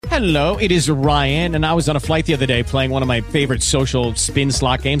Hello, it is Ryan, and I was on a flight the other day playing one of my favorite social spin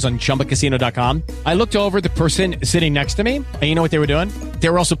slot games on ChumbaCasino.com. I looked over at the person sitting next to me, and you know what they were doing? They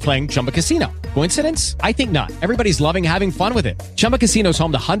were also playing Chumba Casino. Coincidence? I think not. Everybody's loving having fun with it. Chumba Casino is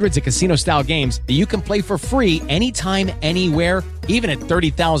home to hundreds of casino-style games that you can play for free anytime, anywhere, even at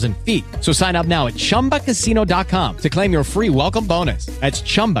 30,000 feet. So sign up now at ChumbaCasino.com to claim your free welcome bonus. That's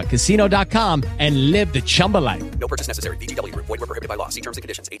ChumbaCasino.com and live the Chumba life. No purchase necessary. VGW. Void were prohibited by law. See terms and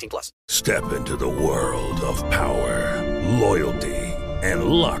conditions. 18+. Step into the world of power, loyalty, and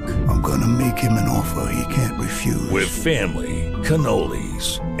luck. I'm gonna make him an offer he can't refuse. With family,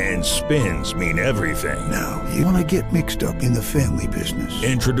 cannolis, and spins mean everything. Now, you wanna get mixed up in the family business.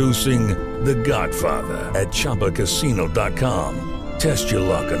 Introducing The Godfather at ChumbaCasino.com. Test your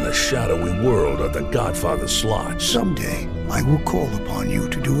luck in the shadowy world of The Godfather slot. Someday, I will call upon you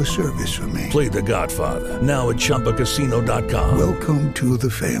to do a service for me. Play The Godfather, now at ChumbaCasino.com. Welcome to the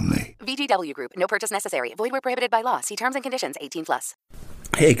family. VGW Group. No purchase necessary. Void where prohibited by law. See terms and conditions. 18+.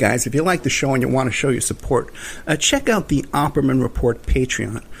 Hey guys, if you like the show and you want to show your support, check out the Opperman Report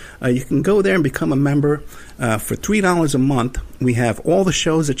Patreon. You can go there and become a member for $3 a month. We have all the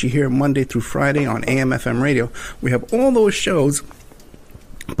shows that you hear Monday through Friday on AM/FM radio. We have all those shows,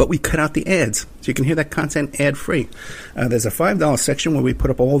 but we cut out the ads, so you can hear that content ad-free. There's a $5 section where we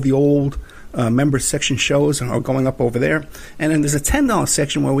put up all the old member section shows are going up over there. And then there's a $10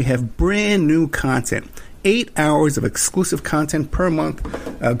 section where we have brand new content. 8 hours of exclusive content per month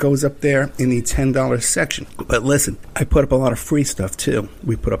goes up there in the $10 section. But listen, I put up a lot of free stuff too.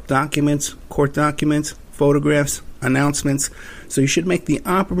 We put up documents, court documents, photographs, announcements. So you should make the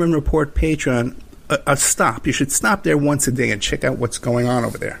Opperman Report Patreon a stop. You should stop there once a day and check out what's going on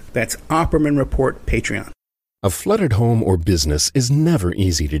over there. That's Opperman Report Patreon. A flooded home or business is never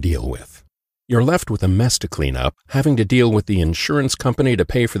easy to deal with. You're left with a mess to clean up, having to deal with the insurance company to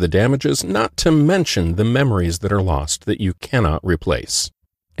pay for the damages, not to mention the memories that are lost that you cannot replace.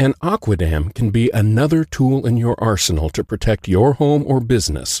 And Aquadam can be another tool in your arsenal to protect your home or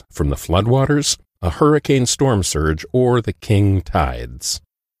business from the floodwaters, a hurricane storm surge, or the king tides.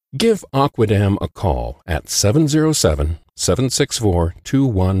 Give Aquadam a call at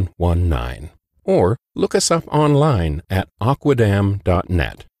 707-764-2119 or look us up online at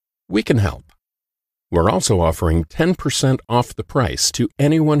aquadam.net. We can help. We're also offering 10% off the price to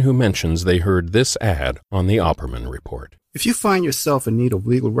anyone who mentions they heard this ad on the Opperman Report. If you find yourself in need of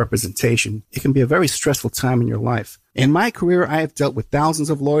legal representation, it can be a very stressful time in your life. In my career, I have dealt with thousands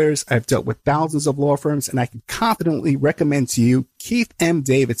of lawyers, I've dealt with thousands of law firms, and I can confidently recommend to you Keith M.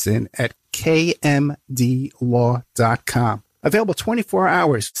 Davidson at kmdlaw.com. Available 24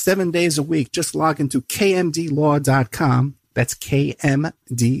 hours, 7 days a week. Just log into kmdlaw.com. That's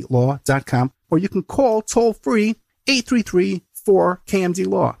kmdlaw.com. Or you can call toll-free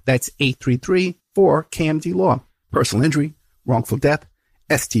 833-4KMD-LAW. That's 833-4KMD-LAW. Personal injury, wrongful death,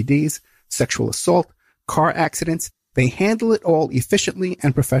 STDs, sexual assault, car accidents. They handle it all efficiently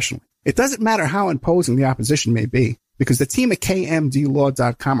and professionally. It doesn't matter how imposing the opposition may be, because the team at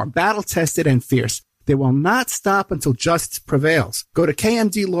kmdlaw.com are battle-tested and fierce. They will not stop until justice prevails. Go to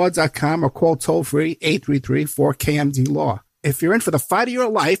kmdlaw.com or call toll-free 833-4KMD-LAW. If you're in for the fight of your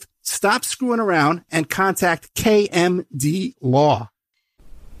life, stop screwing around and contact KMD Law.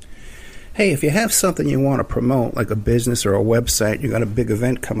 Hey, if you have something you want to promote, like a business or a website, you got a big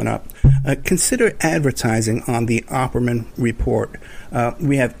event coming up, consider advertising on the Opperman Report.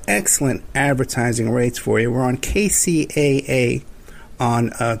 We have excellent advertising rates for you. We're on KCAA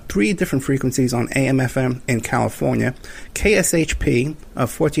on 3 different frequencies on AM/FM in California, KSHP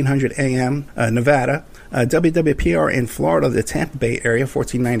 1400 AM Nevada, WWPR in Florida, the Tampa Bay area,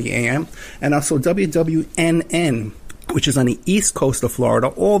 1490 AM, and also WWNN, which is on the east coast of Florida,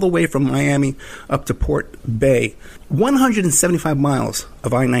 all the way from Miami up to Port Bay. 175 miles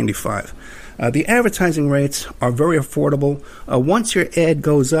of I-95. The advertising rates are very affordable. Once your ad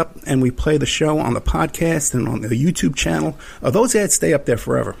goes up and we play the show on the podcast and on the YouTube channel, those ads stay up there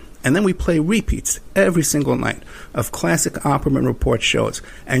forever. And then we play repeats every single night of classic Opperman Report shows.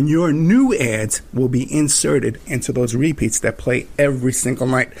 And your new ads will be inserted into those repeats that play every single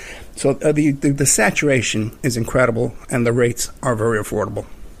night. So the saturation is incredible, and the rates are very affordable.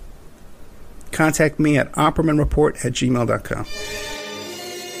 Contact me at oppermanreport@gmail.com.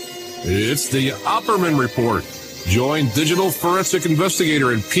 It's the Opperman Report. Join digital forensic investigator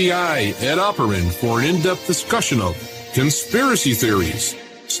and PI Ed Opperman for an in-depth discussion of conspiracy theories,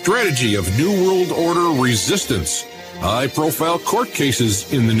 strategy of New World Order resistance, high-profile court cases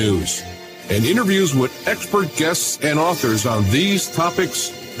in the news, and interviews with expert guests and authors on these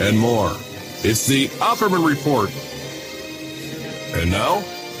topics and more. It's the Opperman Report. And now,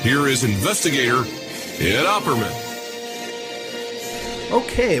 here is investigator Ed Opperman.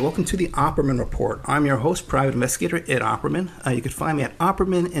 Okay, welcome to the Opperman Report. I'm your host, Private Investigator Ed Opperman. You can find me at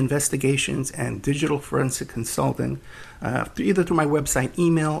Opperman Investigations and Digital Forensic Consulting, either through my website,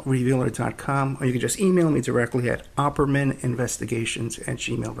 emailrevealer.com, or you can just email me directly at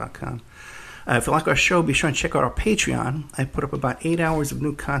oppermaninvestigations@gmail.com. If you like our show, be sure and check out our Patreon. I put up about 8 hours of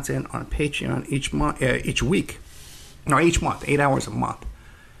new content on Patreon each month, each month, 8 hours a month.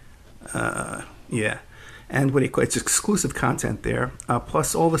 Yeah. And it's exclusive content there.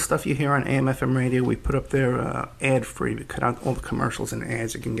 Plus all the stuff you hear on AM/FM radio, we put up there ad-free. We cut out all the commercials and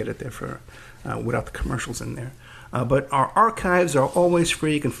ads. You can get it there for without the commercials in there. But our archives are always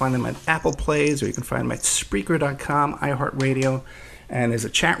free. You can find them at Apple Plays, or you can find them at Spreaker.com, iHeartRadio. And there's a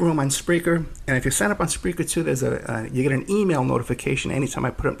chat room on Spreaker. And if you sign up on Spreaker too, there's you get an email notification anytime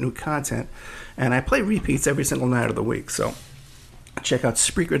I put up new content. And I play repeats every single night of the week. So check out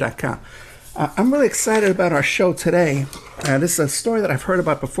Spreaker.com. I'm really excited about our show today. This is a story that I've heard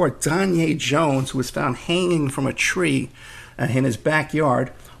about before. Danye Jones, who was found hanging from a tree in his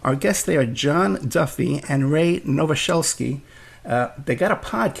backyard. Our guests today are John Duffy and Ray Novoselsky. They got a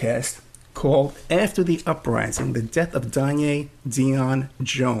podcast called After the Uprising, The Death of Danye Dion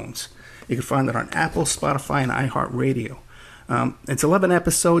Jones. You can find it on Apple, Spotify, and iHeartRadio. It's 11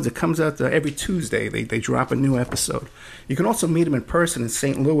 episodes. It comes out every Tuesday. They drop a new episode. You can also meet them in person in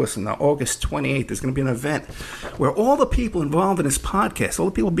St. Louis on August 28th. There's going to be an event where all the people involved in this podcast, all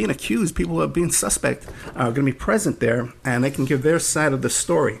the people being accused, people who are being suspect, are going to be present there, and they can give their side of the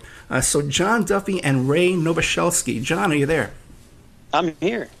story. So John Duffy and Ray Novoselsky. John, are you there? I'm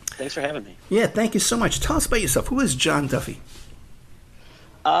here. Thanks for having me. Yeah, thank you so much. Tell us about yourself. Who is John Duffy?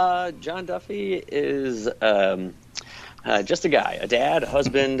 John Duffy is just a guy, a dad, a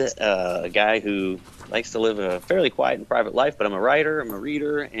husband, a guy who likes to live a fairly quiet and private life, but I'm a writer, I'm a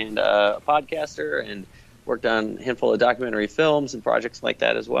reader, and a podcaster, and worked on a handful of documentary films and projects like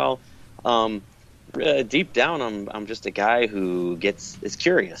that as well. Deep down, I'm just a guy who is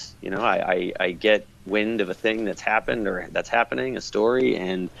curious. You know, I get wind of a thing that's happened or that's happening, a story,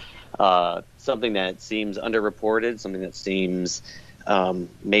 and something that seems underreported, something that seems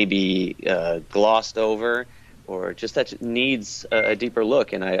maybe glossed over, or just that needs a deeper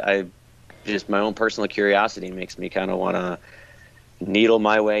look. And I just, my own personal curiosity makes me kind of want to needle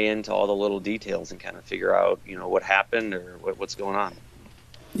my way into all the little details and kind of figure out, you know, what happened or what's going on.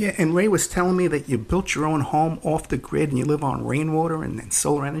 Yeah, and Ray was telling me that you built your own home off the grid and you live on rainwater and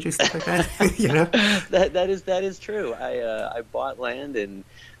solar energy, stuff like that. You know? That is true. I bought land in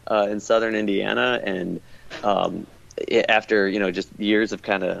southern Indiana, and after, you know, just years of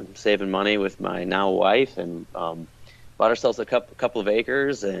kind of saving money with my now wife, and bought ourselves a couple of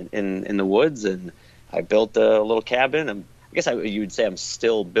acres in the woods, and I built a little cabin. I guess you would say I'm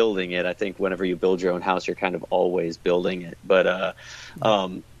still building it. I think whenever you build your own house, you're kind of always building it. But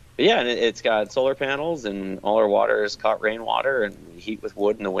yeah, and it's got solar panels, and all our water is caught rainwater, and we heat with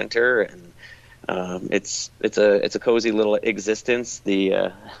wood in the winter, and it's a cozy little existence. We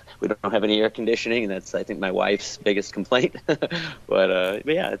don't have any air conditioning, and that's, I think, my wife's biggest complaint. But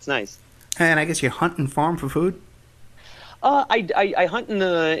yeah, it's nice. And I guess you hunt and farm for food? I hunt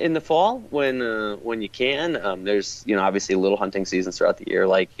in the fall when you can. There's, you know, obviously little hunting seasons throughout the year,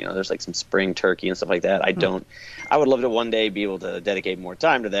 like, you know, there's like some spring turkey and stuff like that. I would love to one day be able to dedicate more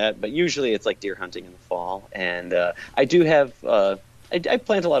time to that, but usually it's like deer hunting in the fall. And I do have I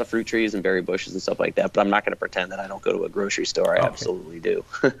plant a lot of fruit trees and berry bushes and stuff like that, but I'm not going to pretend that I don't go to a grocery store. I absolutely do.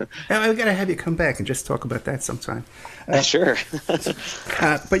 I've got to have you come back and just talk about that sometime. Sure.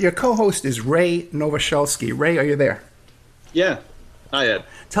 But your co-host is Ray Novoselsky. Ray, are you there? Yeah. Hi, Ed.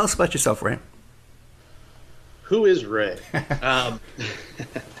 Tell us about yourself, Ray. Who is Ray?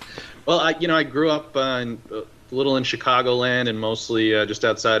 Well, I grew up a little in Chicagoland and mostly just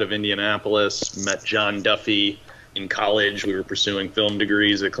outside of Indianapolis. Met John Duffy in college. We were pursuing film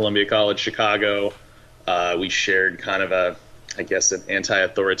degrees at Columbia College Chicago. We shared kind of an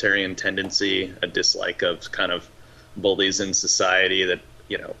anti-authoritarian tendency, a dislike of kind of bullies in society that,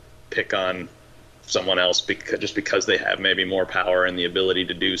 you know, pick on someone else because they have maybe more power and the ability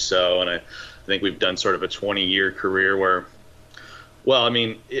to do so. And I think we've done sort of a 20-year career where, well, I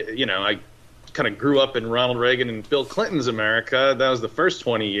mean, I kind of grew up in Ronald Reagan and Bill Clinton's America. That was the first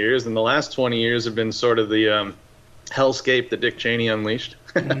 20 years, and the last 20 years have been sort of the hellscape that Dick Cheney unleashed.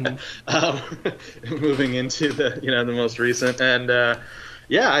 Moving into the most recent. And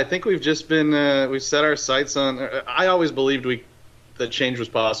I think we've just been we've set our sights on. I always believed that change was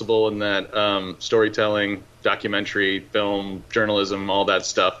possible, and that storytelling, documentary, film, journalism, all that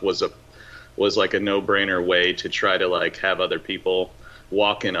stuff was like a no-brainer way to try to like have other people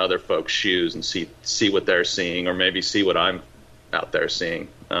walk in other folks' shoes and see what they're seeing, or maybe see what I'm out there seeing.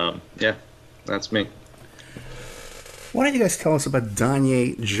 Yeah, that's me. Why don't you guys tell us about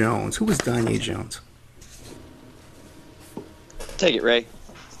Danye Jones? Who was Danye Jones? Take it, Ray.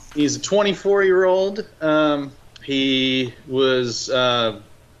 He's a 24-year-old. He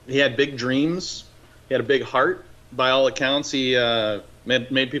had big dreams. He had a big heart. By all accounts, he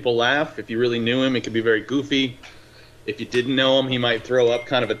made people laugh. If you really knew him, he could be very goofy. If you didn't know him, he might throw up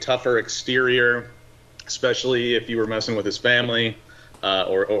kind of a tougher exterior, especially if you were messing with his family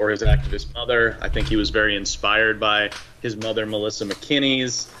or his activist mother. I think he was very inspired by his mother, Melissa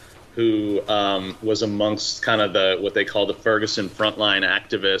McKinney's, who was amongst kind of what they call the Ferguson frontline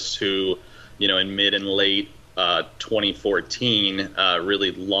activists who, in mid and late 2014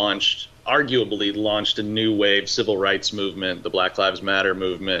 really arguably launched a new wave civil rights movement, the Black Lives Matter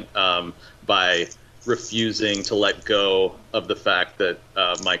movement, by refusing to let go of the fact that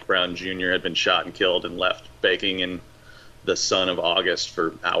Mike Brown Jr. had been shot and killed and left baking in the sun of August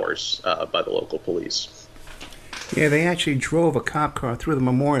for hours by the local police. Yeah, they actually drove a cop car through the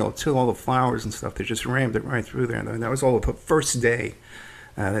memorial to all the flowers and stuff. They just rammed it right through there. And that was all the first day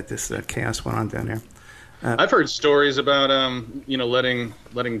that this chaos went on down there. I've heard stories about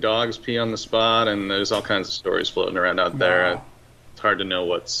letting dogs pee on the spot, and there's all kinds of stories floating around out there. Wow. It's hard to know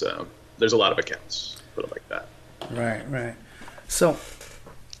what's. There's a lot of accounts, put it like that. Right. So,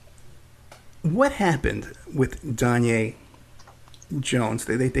 what happened with Danye Jones?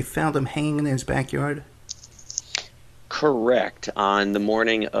 They found him hanging in his backyard? Correct. On the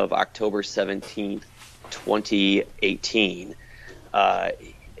morning of October 17th, 2018,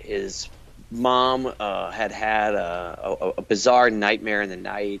 his mom had a bizarre nightmare in the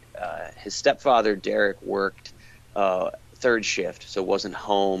night. His stepfather, Derek, worked third shift, so wasn't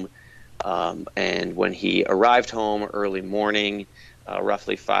home. And when he arrived home early morning,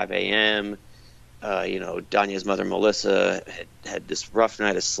 roughly 5 a.m., Danye's mother, Melissa, had this rough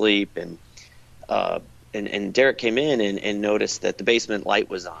night of sleep, and Derek came in and noticed that the basement light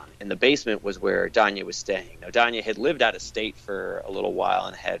was on. And the basement was where Danye was staying. Now, Danye had lived out of state for a little while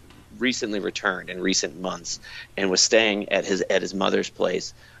and had recently returned in recent months and was staying at his mother's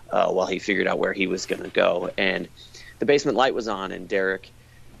place while he figured out where he was going to go. And the basement light was on, and Derek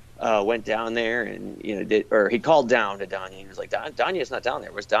went down there and he called down to Danye. He was like, Danye's not down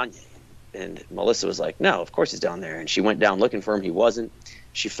there. Where's Danye? And Melissa was like, no, of course he's down there. And she went down looking for him. He wasn't.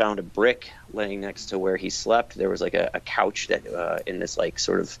 She found a brick laying next to where he slept. There was like a couch that in this like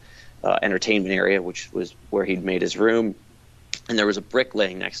sort of entertainment area, which was where he'd made his room. And there was a brick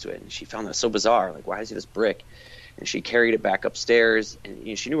laying next to it. And she found that so bizarre. Like, why is he this brick? And she carried it back upstairs.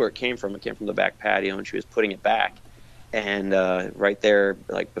 And she knew where it came from. It came from the back patio, and she was putting it back. And right there,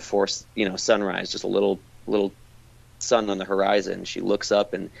 like before sunrise, just a little sun on the horizon, she looks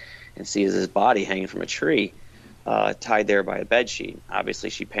up and sees his body hanging from a tree, tied there by a bedsheet. Obviously,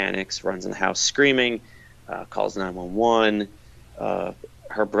 she panics, runs in the house screaming, calls 911.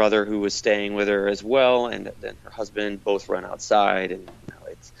 Her brother, who was staying with her as well, and then her husband, both run outside, and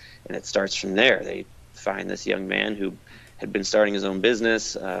it starts from there. They find this young man who had been starting his own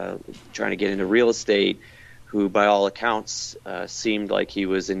business, trying to get into real estate, who by all accounts seemed like he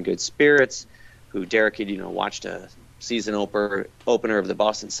was in good spirits, who Derek had watched a season opener of the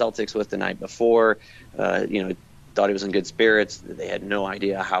Boston Celtics with the night before, thought he was in good spirits. They had no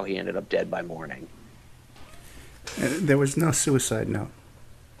idea how he ended up dead by morning. There was no suicide note.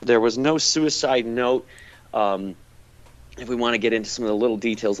 There was no suicide note. If we want to get into some of the little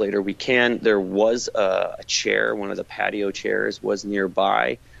details later, we can. There was a chair, one of the patio chairs was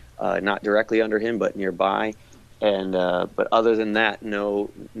nearby, not directly under him, but nearby. And but other than that,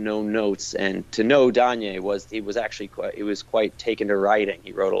 no notes. And to know Danye was quite taken to writing.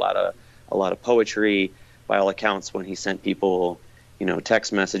 He wrote a lot of poetry. By all accounts, when he sent people,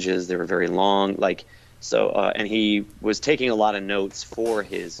 text messages, they were very long. And he was taking a lot of notes for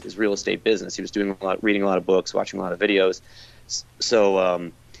his real estate business. He was reading a lot of books, watching a lot of videos.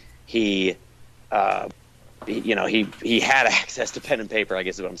 So he had access to pen and paper, I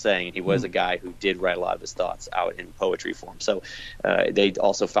guess is what I'm saying. And he was a guy who did write a lot of his thoughts out in poetry form. So they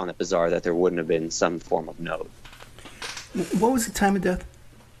also found it bizarre that there wouldn't have been some form of note. What was the time of death?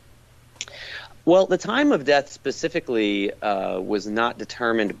 Well, the time of death specifically was not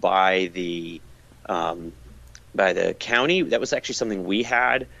determined by the county. That was actually something we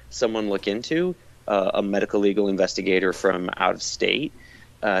had someone look into, a medical legal investigator from out of state.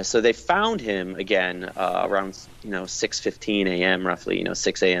 So they found him again around 6:15 a.m. roughly,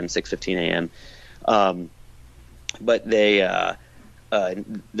 6 a.m. 6:15 a.m. But the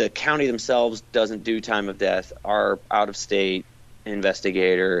county themselves doesn't do time of death. Our out of state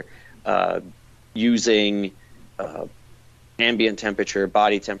investigator using ambient temperature,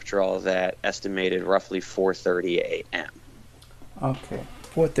 body temperature, all of that, estimated roughly 4:30 a.m. Okay,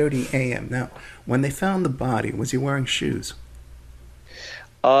 4:30 a.m. Now, when they found the body, was he wearing shoes?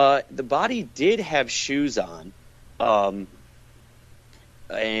 The body did have shoes on.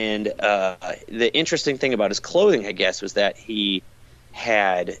 And the interesting thing about his clothing, I guess, was that he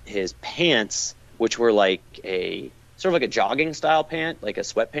had his pants, which were like sort of like a jogging style pant, like a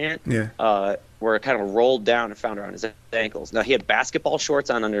sweatpant, were kind of rolled down and found around his ankles. Now, he had basketball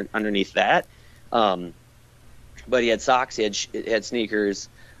shorts on underneath that, but he had socks, he had sneakers,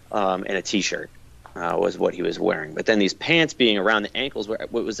 and a T-shirt was what he was wearing. But then these pants being around the ankles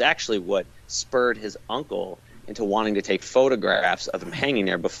was actually what spurred his uncle into wanting to take photographs of him hanging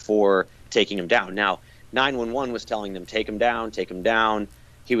there before taking him down. Now, 911 was telling them, take him down.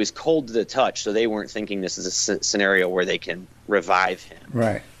 He was cold to the touch, so they weren't thinking this is a scenario where they can revive him.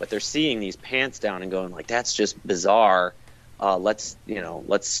 Right. But they're seeing these pants down and going like, that's just bizarre. Let's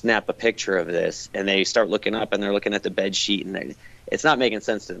snap a picture of this. And they start looking up, and they're looking at the bed sheet, and it's not making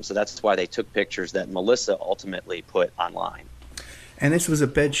sense to them. So that's why they took pictures that Melissa ultimately put online. And this was a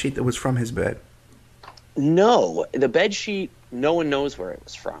bed sheet that was from his bed? No, the bed sheet, no one knows where it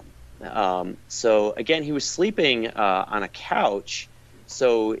was from. So again, he was sleeping on a couch.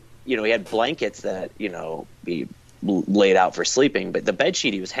 So, he had blankets that, be laid out for sleeping. But the bed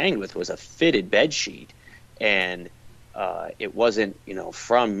sheet he was hanged with was a fitted bed sheet. And it wasn't,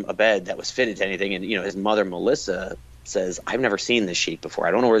 from a bed that was fitted to anything. And, his mother, Melissa, says, I've never seen this sheet before.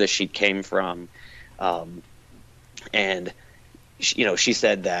 I don't know where this sheet came from. And, she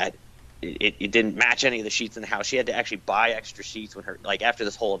said that it didn't match any of the sheets in the house. She had to actually buy extra sheets when after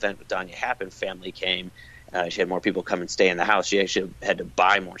this whole event with Danye happened, family came. She had more people come and stay in the house. She actually had to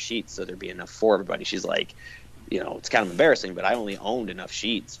buy more sheets so there'd be enough for everybody. She's like, it's kind of embarrassing, but I only owned enough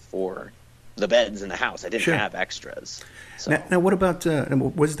sheets for the beds in the house. I didn't have extras. So. Now, what about,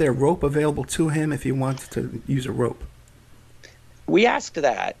 was there rope available to him if he wanted to use a rope? We asked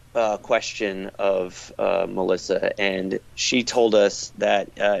that question of Melissa, and she told us that,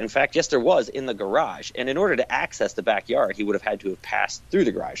 in fact, yes, there was in the garage. And in order to access the backyard, he would have had to have passed through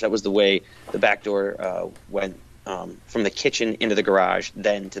the garage. That was the way the back door went from the kitchen into the garage,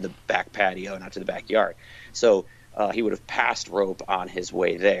 then to the back patio, not to the backyard. So he would have passed rope on his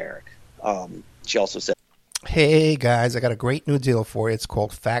way there. She also said, Hey guys, I got a great new deal for you. It's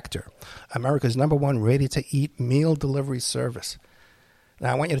called Factor, America's #1 ready-to-eat meal delivery service.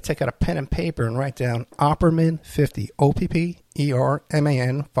 Now, I want you to take out a pen and paper and write down Opperman50,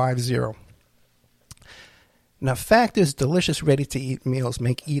 OPPERMAN50. Now, Factor's delicious ready-to-eat meals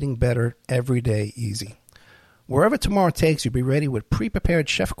make eating better every day easy. Wherever tomorrow takes you, be ready with pre-prepared,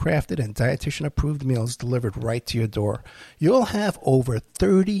 chef-crafted, and dietitian-approved meals delivered right to your door. You'll have over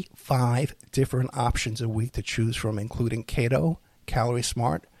 35 different options a week to choose from, including keto, calorie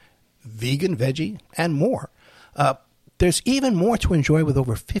smart, vegan, veggie, and more. There's even more to enjoy with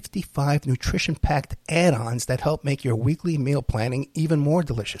over 55 nutrition-packed add-ons that help make your weekly meal planning even more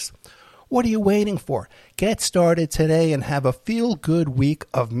delicious. What are you waiting for? Get started today and have a feel-good week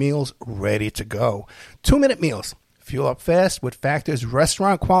of meals ready to go. 2-minute meals. Fuel up fast with Factor's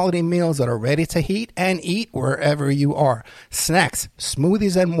restaurant-quality meals that are ready to heat and eat wherever you are. Snacks,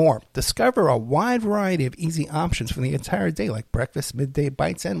 smoothies, and more. Discover a wide variety of easy options for the entire day, like breakfast, midday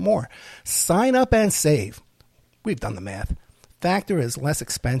bites, and more. Sign up and save. We've done the math. Factor is less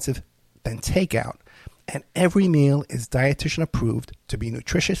expensive than takeout, and every meal is dietitian approved to be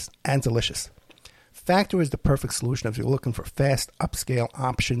nutritious and delicious. Factor is the perfect solution if you're looking for fast, upscale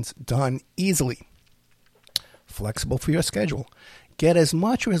options done easily. Flexible for your schedule. Get as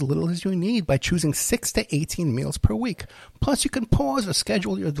much or as little as you need by choosing 6 to 18 meals per week. Plus, you can pause or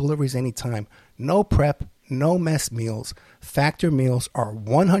schedule your deliveries anytime. No prep, no mess meals. Factor meals are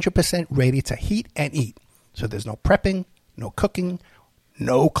 100% ready to heat and eat. So there's no prepping, no cooking,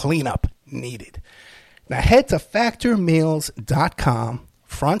 no cleanup needed. Now head to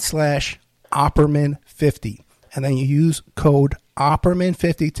factormeals.com/Opperman50 and then you use code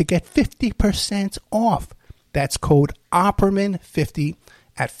Opperman50 to get 50% off. That's code Opperman50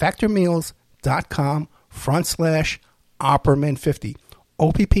 at factormeals.com/Opperman50.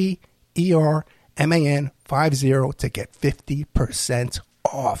 OPPERMAN50 to get 50%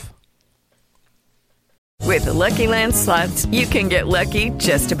 off. With the Lucky Land Slots, you can get lucky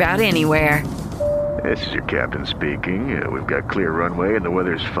just about anywhere. This is your captain speaking. We've got clear runway and the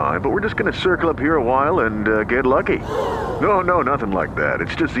weather's fine, but we're just going to circle up here a while and get lucky. No, nothing like that.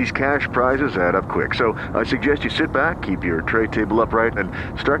 It's just these cash prizes add up quick. So I suggest you sit back, keep your tray table upright, and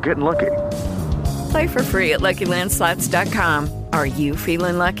start getting lucky. Play for free at LuckyLandSlots.com. Are you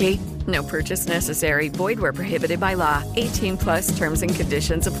feeling lucky? No purchase necessary. Void where prohibited by law. 18 plus terms and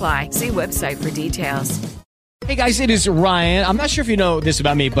conditions apply. See website for details. Hey guys, it is Ryan. I'm not sure if you know this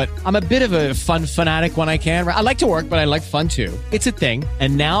about me, but I'm a bit of a fun fanatic when I can. I like to work, but I like fun too. It's a thing.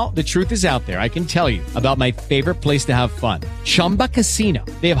 And now the truth is out there. I can tell you about my favorite place to have fun. Chumba Casino.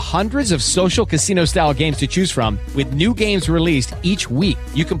 They have hundreds of social casino style games to choose from with new games released each week.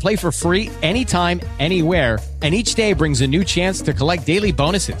 You can play for free anytime, anywhere. And each day brings a new chance to collect daily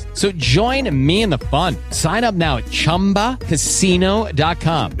bonuses. So join me in the fun. Sign up now at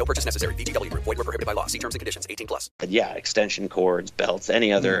ChumbaCasino.com. No purchase necessary. VGW Group. Void where prohibited by law. See terms and conditions. 18 plus. Yeah, extension cords, belts,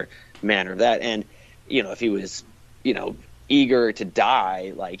 any other manner of that. And, if he was, eager to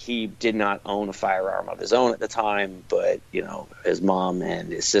die, like he did not own a firearm of his own at the time, but, his mom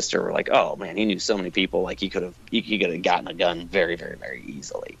and his sister were like, oh man, he knew so many people, like he could have gotten a gun very, very, very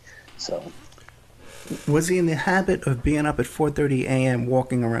easily. So. Was he in the habit of being up at 4:30 a.m.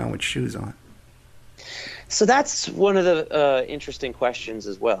 walking around with shoes on? So that's one of the interesting questions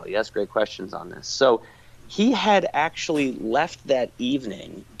as well. You asked great questions on this. So he had actually left that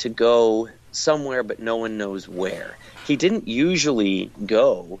evening to go somewhere, but no one knows where. He didn't usually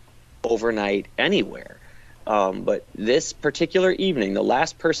go overnight anywhere. But this particular evening, the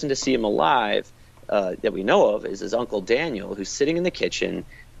last person to see him alive that we know of is his uncle Daniel, who's sitting in the kitchen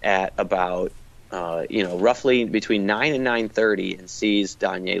at about roughly between 9 and 9:30 and sees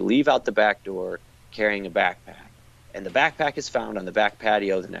Danye leave out the back door carrying a backpack. And the backpack is found on the back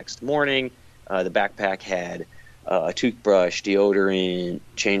patio the next morning. The backpack had a toothbrush, deodorant,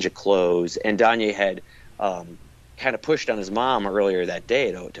 change of clothes, and Danye had kind of pushed on his mom earlier that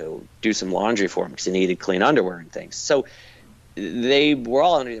day to do some laundry for him because he needed clean underwear and things. So they were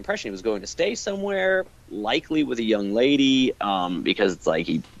all under the impression he was going to stay somewhere, likely with a young lady, because it's like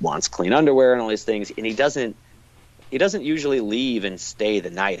he wants clean underwear and all these things, and he doesn't usually leave and stay the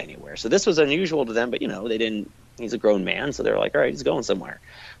night anywhere. So this was unusual to them, but they didn't. He's a grown man, so they're like, all right, he's going somewhere.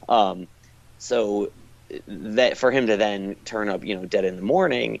 So that for him to then turn up, dead in the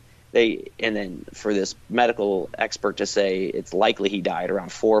morning, and then for this medical expert to say it's likely he died around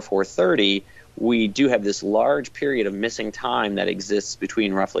 4:30. We do have this large period of missing time that exists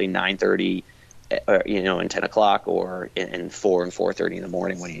between roughly 9:30, and 10 o'clock, or in 4 and 4:30 in the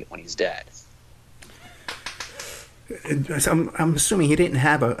morning when he's dead. I'm assuming he didn't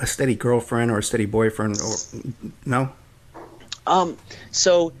have a steady girlfriend or a steady boyfriend, or no?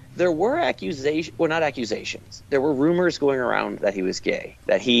 So there were accusations. Well, not accusations. There were rumors going around that he was gay,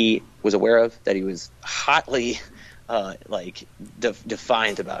 that he was aware of, that he was hotly,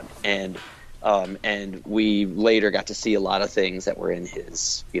 defiant about, and we later got to see a lot of things that were in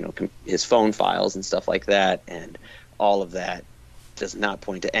his, his phone files and stuff like that, and all of that does not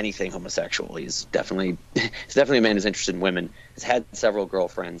point to anything homosexual. He's definitely a man who's interested in women, has had several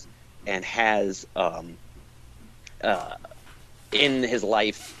girlfriends, and has in his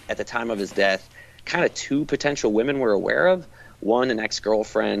life at the time of his death, kind of two potential women we're aware of. One, an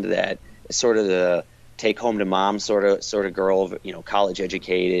ex-girlfriend that is sort of the take home to mom sort of girl, college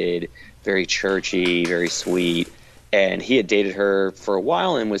educated, very churchy, very sweet. And he had dated her for a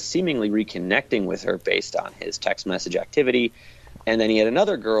while and was seemingly reconnecting with her based on his text message activity. And then he had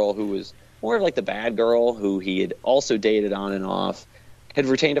another girl who was more of like the bad girl, who he had also dated on and off, had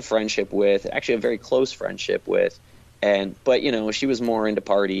retained a friendship with, actually a very close friendship with. But she was more into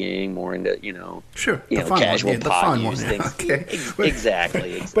partying, more into casual pot use things. Okay.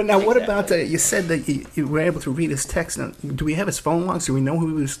 Exactly. But now, what about you said that you were able to read his text? Now, do we have his phone logs? Do we know who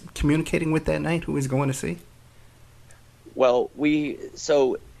he was communicating with that night? Who he was going to see? Well, we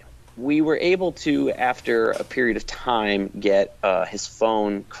were able to, after a period of time, get his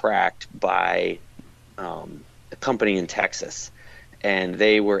phone cracked by a company in Texas, and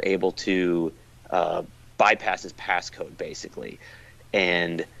they were able to bypass his passcode basically,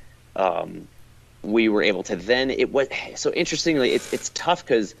 and we were able to then so interestingly it's tough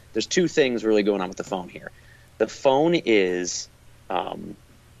because there's two things really going on with the phone here. The phone is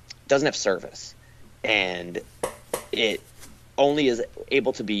doesn't have service, and it only is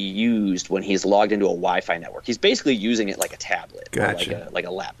able to be used when he's logged into a Wi-Fi network. He's basically using it like a tablet, gotcha. or like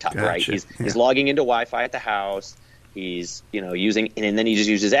a laptop, gotcha. Right? He's logging into Wi-Fi at the house. He's using, and then he just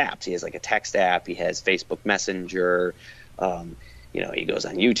uses apps. He has like a text app. He has Facebook Messenger. He goes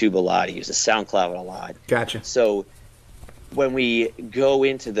on YouTube a lot. He uses SoundCloud a lot. Gotcha. So when we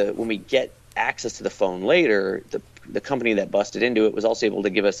get access to the phone later, the company that busted into it was also able to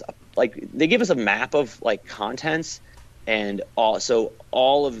give us they give us a map of like contents, and also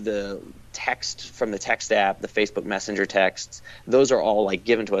all of the text from the text app, the Facebook Messenger texts. Those are all like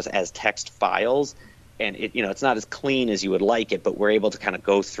given to us as text files, and it's not as clean as you would like it, but we're able to kind of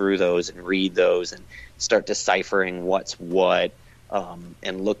go through those and read those and start deciphering what's what,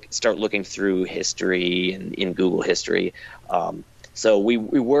 and start looking through history and in Google history. So we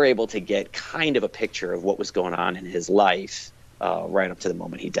were able to get kind of a picture of what was going on in his life right up to the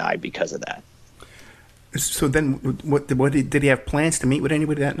moment he died because of that. So then, what did he have plans to meet with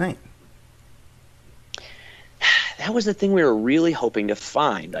anybody that night? That was the thing we were really hoping to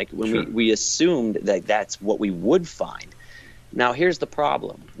find. Like when we assumed that that's what we would find. Now here's the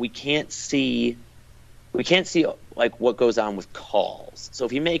problem: we can't see like what goes on with calls. So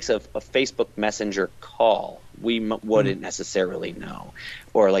if he makes a Facebook Messenger call, we wouldn't necessarily know.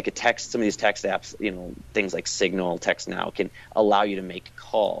 Or like a text, some of these text apps, things like Signal, Text Now can allow you to make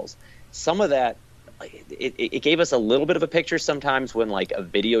calls. Some of that, it gave us a little bit of a picture sometimes when like a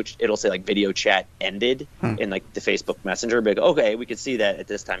video, it'll say like video chat ended in like the Facebook Messenger. But okay, we could see that at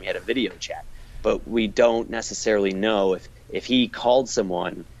this time he had a video chat. But we don't necessarily know if he called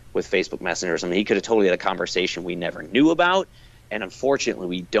someone with Facebook Messenger or something, he could have totally had a conversation we never knew about. And unfortunately,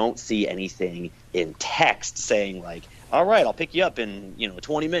 we don't see anything in text saying like, all right, I'll pick you up in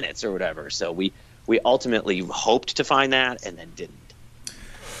 20 minutes or whatever. So we ultimately hoped to find that and then didn't.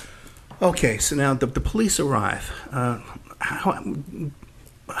 Okay, so now the police arrive. How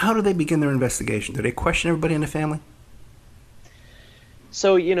do they begin their investigation? Do they question everybody in the family?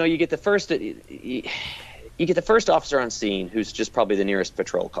 So you get the first officer on scene, who's just probably the nearest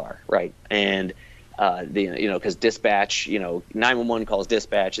patrol car, right? And because dispatch, 911 calls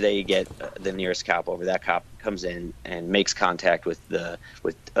dispatch, they get the nearest cop over. That cop comes in and makes contact with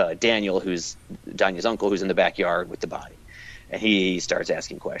Daniel, who's Danye's uncle, who's in the backyard with the body. And he starts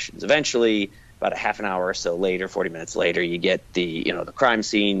asking questions. Eventually, about a half an hour or so later, 40 minutes later, you get the crime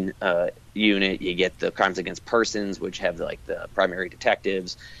scene unit. You get the crimes against persons, which have the primary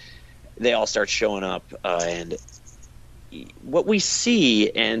detectives. They all start showing up, and what we see,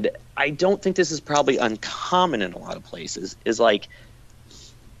 and I don't think this is probably uncommon in a lot of places, is like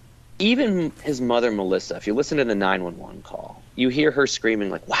even his mother, Melissa, if you listen to the 911 call, you hear her screaming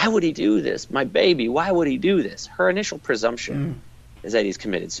like, why would he do this? My baby, why would he do this? Her initial presumption is that he's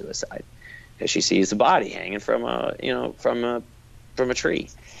committed suicide because she sees the body hanging from a tree.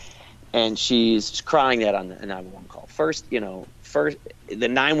 And she's crying that on the 911 call. First, the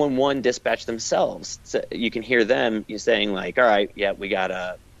 911 dispatch themselves, so you can hear them saying like, all right, yeah, we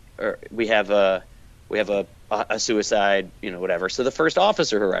have a suicide, whatever. So the first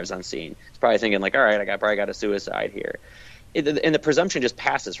officer who arrives on scene is probably thinking like, all right, probably got a suicide here. And the presumption just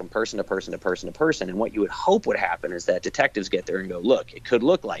passes from person to person to person to person. And what you would hope would happen is that detectives get there and go, look, it could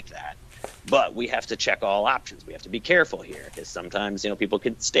look like that, but we have to check all options. We have to be careful here because sometimes, people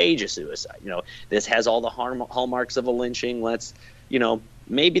could stage a suicide. This has all the hallmarks of a lynching. Let's,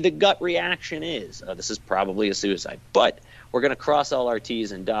 maybe the gut reaction is this is probably a suicide, but we're going to cross all our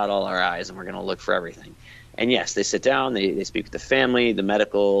T's and dot all our I's, and we're going to look for everything. And yes, they sit down, they speak with the family, the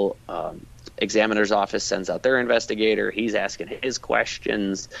medical examiner's office sends out their investigator. He's asking his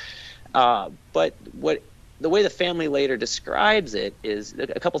questions. But the way the family later describes it is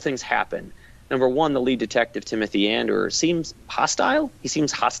a couple things happen. Number one, the lead detective, Timothy Ander, seems hostile. He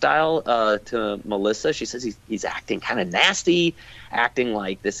seems hostile to Melissa. She says he's acting kind of nasty, acting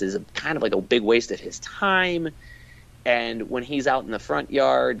like this is kind of like a big waste of his time. And when he's out in the front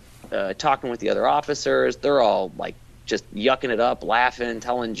yard talking with the other officers, they're all like just yucking it up, laughing,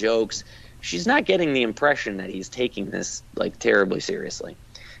 telling jokes. She's not getting the impression that he's taking this like terribly seriously.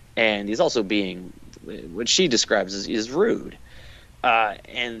 And he's also being what she describes as rude.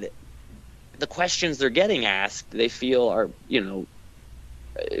 And the questions they're getting asked, they feel are,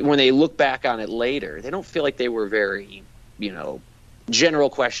 when they look back on it later, they don't feel like they were very, general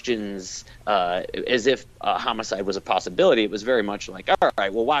questions as if a homicide was a possibility. It was very much like, all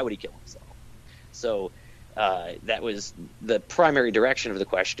right, well, why would he kill himself? So that was the primary direction of the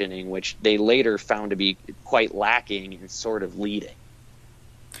questioning, which they later found to be quite lacking in sort of leading.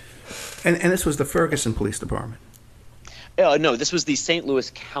 And this was the Ferguson Police Department? No, this was the St.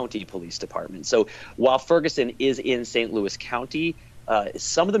 Louis County Police Department. So while Ferguson is in St. Louis County,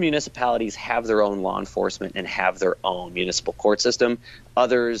 some of the municipalities have their own law enforcement and have their own municipal court system.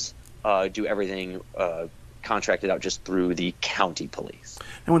 Others do everything contracted out just through the county police.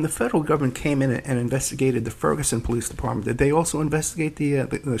 And when the federal government came in and investigated the Ferguson Police Department, did they also investigate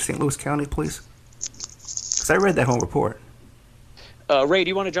the St. Louis County Police? Because I read that whole report. Ray, do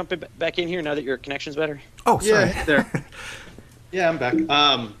you want to jump back in here now that your connection's better? Oh, sorry. Yeah, there. Yeah, I'm back.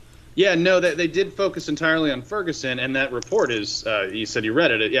 Yeah, no, they did focus entirely on Ferguson, and that report is. You said you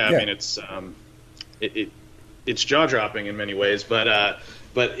read it. Yeah, I mean it's jaw dropping in many ways, but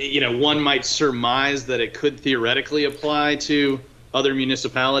one might surmise that it could theoretically apply to other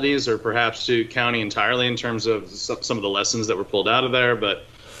municipalities or perhaps to county entirely in terms of some of the lessons that were pulled out of there. But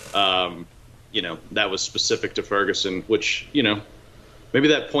that was specific to Ferguson, which maybe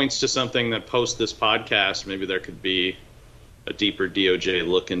that points to something that post this podcast, maybe there could be a deeper DOJ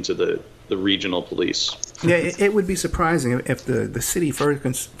look into the regional police. Yeah, it would be surprising if the city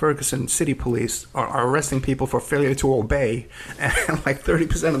Ferguson City Police are arresting people for failure to obey, and like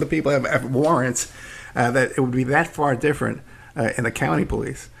 30% of the people have warrants. That it would be that far different in the county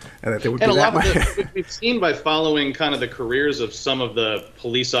police, that there would be that much. We've seen by following kind of the careers of some of the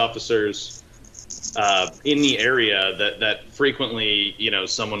police officers in the area that frequently,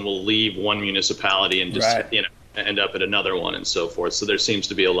 someone will leave one municipality and just end up at another one and so forth. So there seems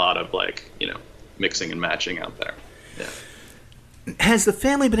to be a lot of mixing and matching out there. Yeah. Has the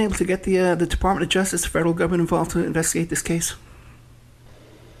family been able to get the Department of Justice, the federal government, involved to investigate this case?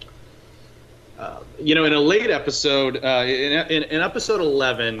 In a late episode, in episode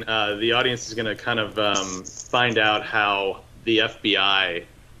 11, the audience is going to kind of find out how the FBI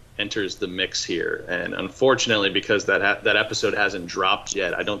enters the mix here. And unfortunately, because that episode hasn't dropped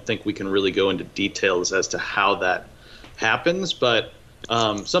yet, I don't think we can really go into details as to how that happens. But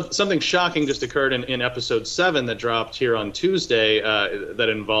something shocking just occurred in episode 7 that dropped here on Tuesday that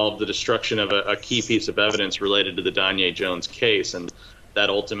involved the destruction of a key piece of evidence related to the Danye Jones case. And that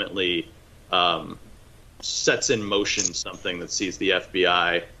ultimately sets in motion something that sees the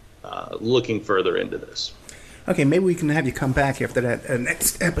FBI looking further into this. Okay, maybe we can have you come back after that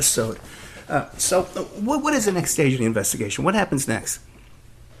next episode. So what is the next stage of the investigation? What happens next?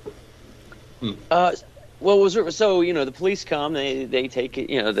 The police come, they take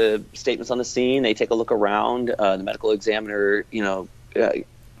the statements on the scene, they take a look around. The medical examiner,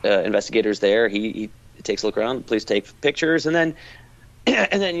 investigators there, he takes a look around. The police take pictures, and then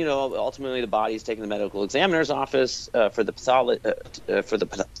ultimately the body is taken to the medical examiner's office for the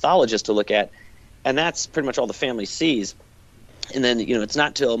pathologist to look at. And that's pretty much all the family sees. And then, it's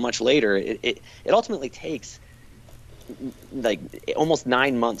not till much later. It ultimately takes almost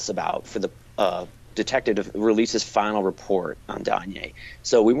 9 months for the detective to release his final report on Danye.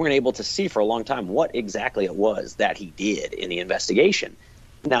 So we weren't able to see for a long time what exactly it was that he did in the investigation.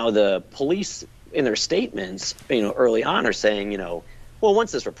 Now, the police in their statements, early on are saying, well,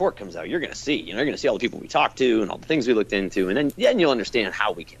 once this report comes out, you're going to see, you're going to see all the people we talked to and all the things we looked into. And then you'll understand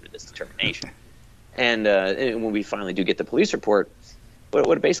how we came to this determination. And when we finally do get the police report,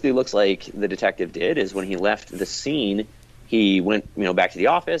 what it basically looks like the detective did is when he left the scene, he went back to the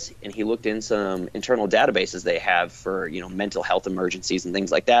office and he looked in some internal databases they have for mental health emergencies and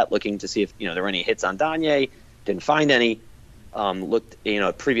things like that, looking to see if there were any hits on Danye. Didn't find any. Looked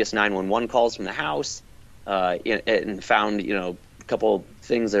at previous 911 calls from the house and found a couple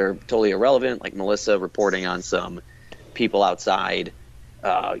things that are totally irrelevant, like Melissa reporting on some people outside.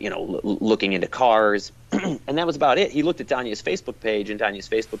 Looking into cars, and that was about it. He looked at Danye's Facebook page, and Danye's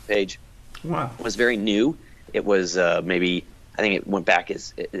Facebook page was very new. It was I think it went back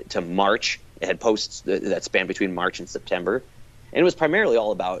to March. It had posts that spanned between March and September, and it was primarily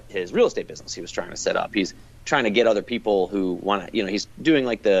all about his real estate business he was trying to set up. He's trying to get other people who want to, he's doing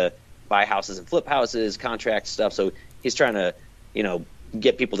like the buy houses and flip houses, contract stuff. So he's trying to,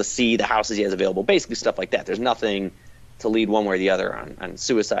 get people to see the houses he has available, basically stuff like that. There's nothing to lead one way or the other on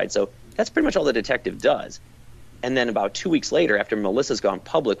suicide. So that's pretty much all the detective does. And then about 2 weeks later, after Melissa's gone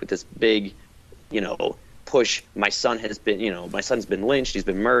public with this big, push, my son's been lynched, he's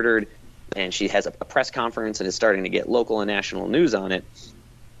been murdered, and she has a press conference and is starting to get local and national news on it.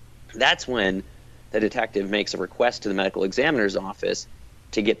 That's when the detective makes a request to the medical examiner's office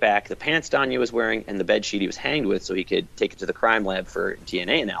to get back the pants Danye was wearing and the bed sheet he was hanged with so he could take it to the crime lab for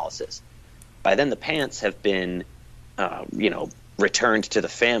DNA analysis. By then the pants have been returned to the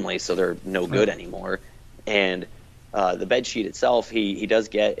family, so they're no good anymore. And the bed sheet itself, it does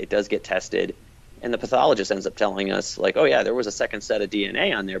get tested, and the pathologist ends up telling us, like, oh yeah, there was a second set of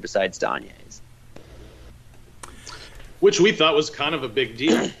DNA on there besides Danye's, which we thought was kind of a big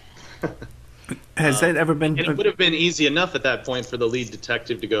deal. Has that ever been? And it would have been easy enough at that point for the lead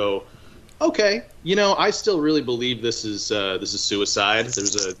detective to go, okay, I still really believe this is suicide.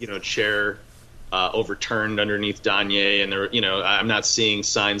 There's a chair overturned underneath Danye, and there, I'm not seeing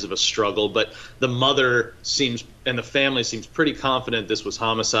signs of a struggle, but the mother and the family seems pretty confident this was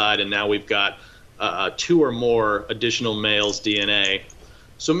homicide, and now we've got 2 or more additional males' DNA.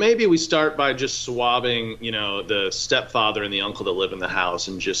 So maybe we start by just swabbing, the stepfather and the uncle that live in the house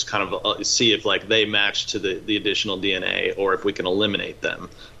and just kind of see if like they match to the additional DNA, or if we can eliminate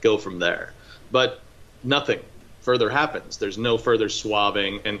them, go from there. But nothing further happens. There's no further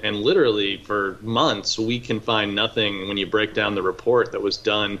swabbing. And literally for months, we can find nothing when you break down the report that was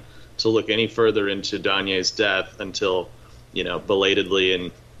done to look any further into Danye's death until, belatedly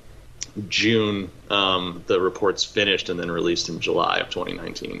in June, the report's finished and then released in July of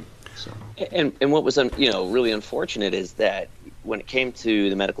 2019. So. And what was really unfortunate is that when it came to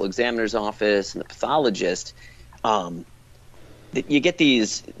the medical examiner's office and the pathologist, you get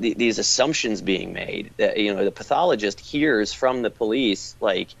these assumptions being made that the pathologist hears from the police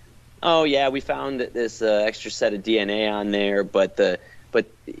like, oh yeah, we found this extra set of DNA on there, but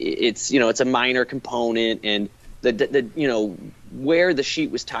it's it's a minor component, and the where the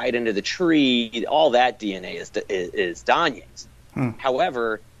sheet was tied into the tree, all that DNA is Danye's.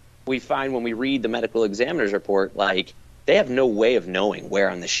 However, we find when we read the medical examiner's report, like they have no way of knowing where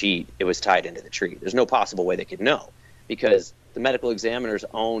on the sheet it was tied into the tree. There's no possible way they could know, because the medical examiner's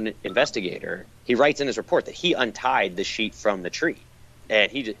own investigator, he writes in his report that he untied the sheet from the tree.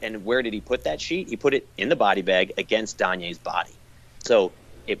 And where did he put that sheet? He put it in the body bag against Danye's body. So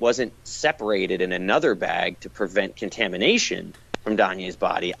it wasn't separated in another bag to prevent contamination from Danye's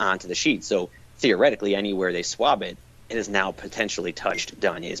body onto the sheet. So theoretically, anywhere they swab it, it has now potentially touched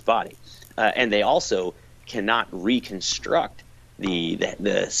Danye's body. And they also cannot reconstruct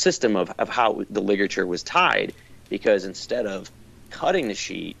the system of how the ligature was tied, because instead of cutting the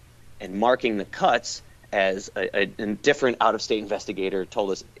sheet and marking the cuts, as a different out-of-state investigator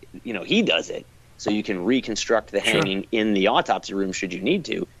told us, he does it so you can reconstruct the hanging in the autopsy room should you need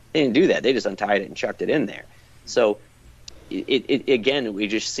to. They didn't do that. They just untied it and chucked it in there. So it again, we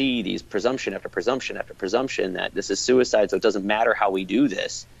just see these presumption after presumption after presumption that this is suicide, so it doesn't matter how we do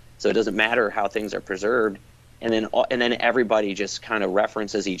this. So it doesn't matter how things are preserved. And then everybody just kind of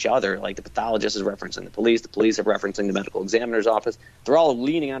references each other. Like the pathologist is referencing the police are referencing the medical examiner's office. They're all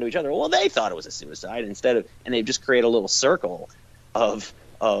leaning onto each other. Well, they thought it was a suicide and they just create a little circle of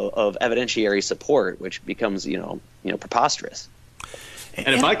evidentiary support, which becomes preposterous.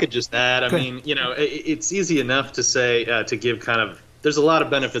 And if I could just add, it's easy enough to say to give kind of. There's a lot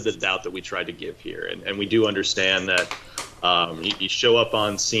of benefit of the doubt that we tried to give here, and we do understand that you show up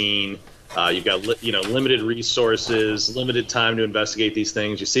on scene. You've got limited resources, limited time to investigate these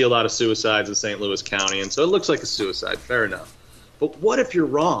things. You see a lot of suicides in St. Louis County, and so it looks like a suicide. Fair enough. But what if you're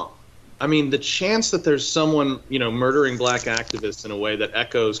wrong? I mean, the chance that there's someone murdering black activists in a way that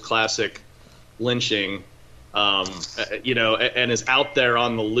echoes classic lynching, and is out there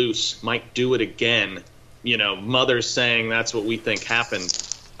on the loose, might do it again. Mothers saying that's what we think happened.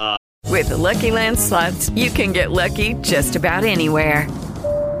 With the Lucky Land Slots, you can get lucky just about anywhere.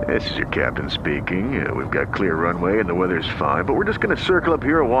 This is your captain speaking. We've got clear runway and the weather's fine, but we're just going to circle up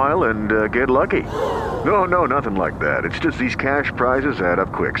here a while and get lucky. No, nothing like that. It's just these cash prizes add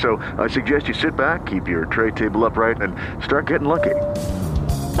up quick. So I suggest you sit back, keep your tray table upright, and start getting lucky.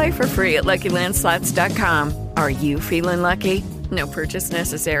 Play for free at LuckyLandSlots.com. Are you feeling lucky? No purchase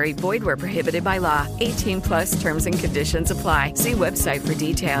necessary. Void where prohibited by law. 18+ terms and conditions apply. See website for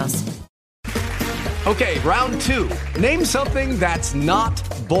details. Okay, round two. Name something that's not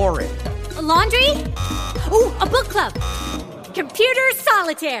boring. A laundry? Ooh, a book club. Computer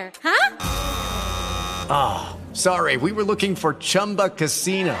solitaire, huh? Ah, sorry, we were looking for Chumba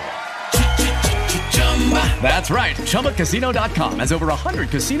Casino. That's right, ChumbaCasino.com has over 100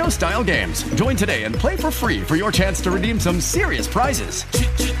 casino-style games. Join today and play for free for your chance to redeem some serious prizes.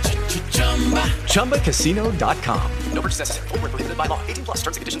 ChumbaCasino.com. No purchase necessary. Void where prohibited by law. 18+ terms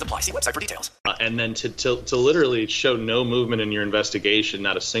and conditions apply. See website for details. And then to literally show no movement in your investigation,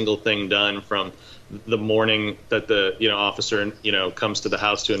 not a single thing done from the morning that the officer comes to the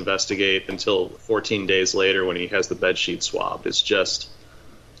house to investigate until 14 days later when he has the bed sheet swabbed. It's just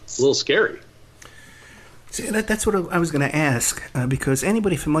a little scary. See, that's what I was going to ask, because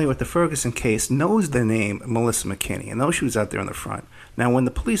anybody familiar with the Ferguson case knows the name Melissa McKinney and knows she was out there in the front. Now, when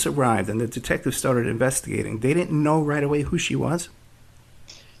the police arrived and the detectives started investigating, they didn't know right away who she was?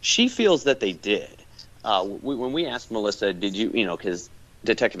 She feels that they did. When we asked Melissa, did you, because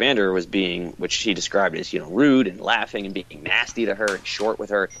Detective Ander was being, which she described as, rude and laughing and being nasty to her and short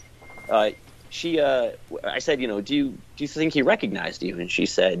with her. I said, do you think he recognized you? And she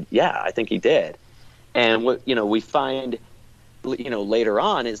said, yeah, I think he did. And what we find later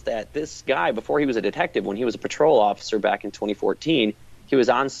on is that this guy, before he was a detective, when he was a patrol officer back in 2014, he was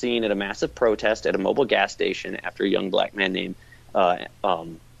on scene at a massive protest at a mobile gas station after a young black man named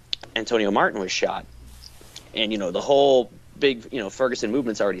Antonio Martin was shot. And the whole big, Ferguson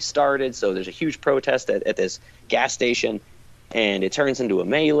movement's already started. So there's a huge protest at this gas station, and it turns into a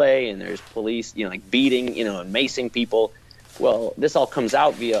melee, and there's police, beating, and macing people. Well, this all comes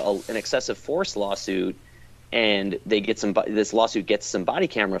out via an excessive force lawsuit, and they get this lawsuit gets some body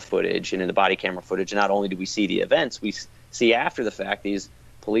camera footage, and in the body camera footage, not only do we see the events, we see after the fact these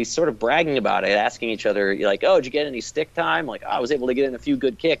police sort of bragging about it, asking each other, like, oh, did you get any stick time? Like, I was able to get in a few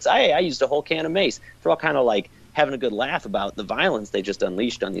good kicks. I used a whole can of mace. They're all kind of like having a good laugh about the violence they just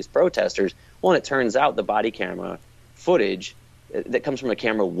unleashed on these protesters. Well, and it turns out the body camera footage that comes from a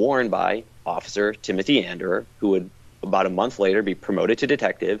camera worn by Officer Timothy Anderer, who would about a month later be promoted to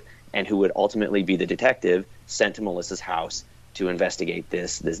detective, and who would ultimately be the detective sent to Melissa's house to investigate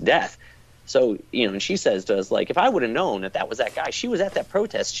this death. So, and she says to us, like, if I would have known that was that guy, she was at that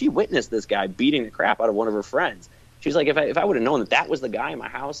protest. She witnessed this guy beating the crap out of one of her friends. She's like, if I would have known that was the guy in my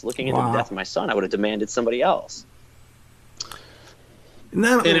house looking into the death of my son, I would have demanded somebody else.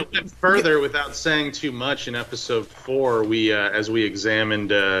 And it went further without saying too much. In episode 4, we, as we examined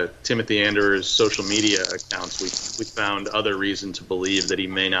Timothy Anderer's social media accounts, we found other reason to believe that he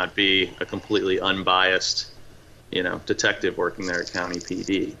may not be a completely unbiased, detective working there at County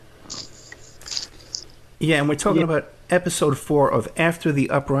PD. Yeah, and we're talking about episode 4 of After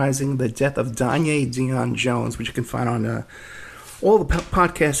the Uprising, the death of Danye Dion Jones, which you can find on all the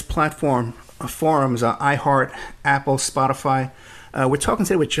podcast platform forums, iHeart, Apple, Spotify. We're talking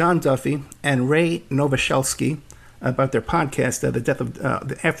today with John Duffy and Ray Novoselsky about their podcast, the death of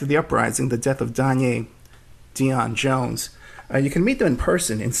After the Uprising, the death of Danye Dion Jones. You can meet them in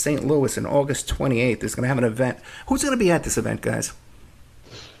person in St. Louis on August 28th. There's going to have an event. Who's going to be at this event, guys?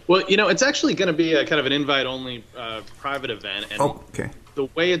 Well, it's actually going to be a kind of an invite-only private event. And the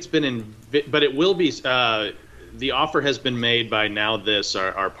way it's been, but it will be, the offer has been made by Now This,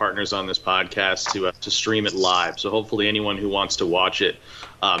 our partners on this podcast, to stream it live. So hopefully anyone who wants to watch it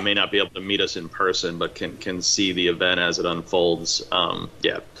may not be able to meet us in person, but can see the event as it unfolds.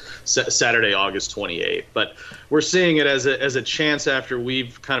 Saturday, August 28th. But we're seeing it as a chance after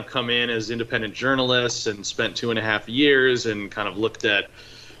we've kind of come in as independent journalists and spent 2.5 years and kind of looked at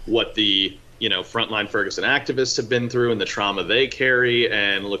what the frontline Ferguson activists have been through and the trauma they carry,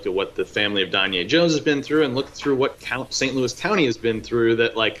 and looked at what the family of Danye Jones has been through, and looked through what St. Louis County has been through,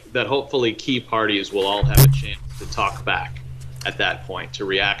 that hopefully key parties will all have a chance to talk back at that point, to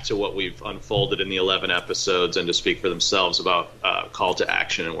react to what we've unfolded in the 11 episodes, and to speak for themselves about call to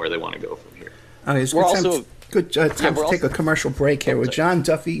action and where they want to go from here. It's good time to take a commercial break here with John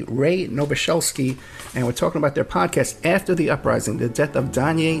Duffy, Ray Novoselsky, and we're talking about their podcast, After the Uprising, the death of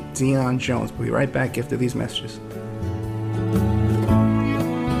Danye Dion Jones. We'll be right back after these messages.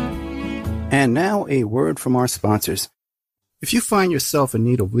 And now a word from our sponsors. If you find yourself in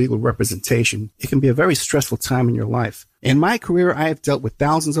need of legal representation, it can be a very stressful time in your life. In my career, I have dealt with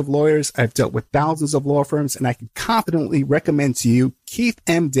thousands of lawyers, I've dealt with thousands of law firms, and I can confidently recommend to you Keith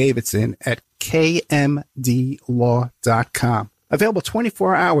M. Davidson at kmdlaw.com. Available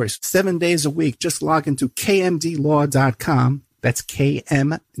 24 hours, 7 days a week. Just log into kmdlaw.com. That's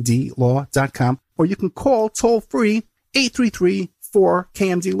kmdlaw.com. Or you can call toll-free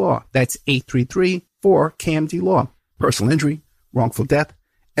 833-4KMD-LAW. That's 833-4KMD-LAW. Personal injury, wrongful death,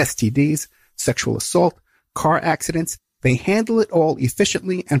 STDs, sexual assault, car accidents. They handle it all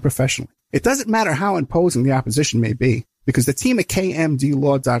efficiently and professionally. It doesn't matter how imposing the opposition may be, because the team at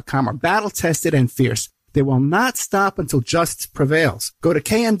kmdlaw.com are battle-tested and fierce. They will not stop until justice prevails. Go to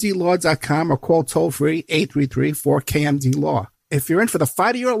kmdlaw.com or call toll-free 833-4KMD-LAW. If you're in for the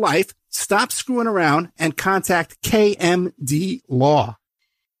fight of your life, stop screwing around and contact KMD Law.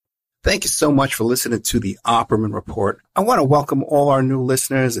 Thank you so much for listening to the Opperman Report. I want to welcome all our new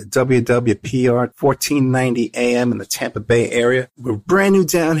listeners at WWPR 1490 AM in the Tampa Bay area. We're brand new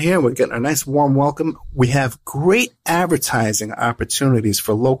down here. We're getting a nice warm welcome. We have great advertising opportunities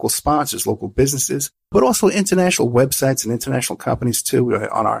for local sponsors, local businesses, but also international websites and international companies too,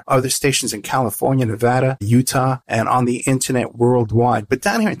 on our other stations in California, Nevada, Utah, and on the internet worldwide. But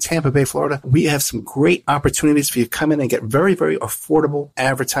down here in Tampa Bay, Florida, we have some great opportunities for you to come in and get very, very affordable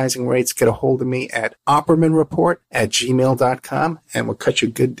advertising rates. Get a hold of me at oppermanreport@gmail.com and we'll cut you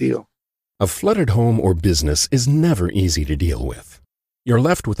a good deal. A flooded home or business is never easy to deal with. You're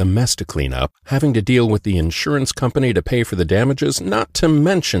left with a mess to clean up, having to deal with the insurance company to pay for the damages, not to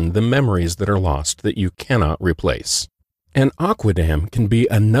mention the memories that are lost that you cannot replace. And Aquadam can be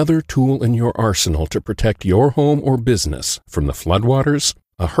another tool in your arsenal to protect your home or business from the floodwaters,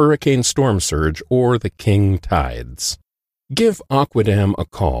 a hurricane storm surge, or the king tides. Give Aquadam a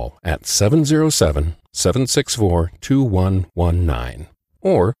call at 707-764-2119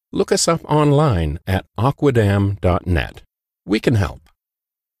 or look us up online at aquadam.net. we can help.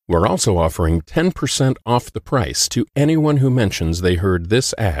 We're also offering 10% off the price to anyone who mentions they heard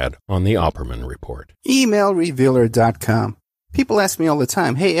this ad on the Opperman Report. Emailrevealer.com. People ask me all the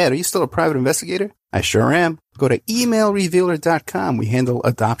time, hey, Ed, are you still a private investigator? I sure am. Go to emailrevealer.com. We handle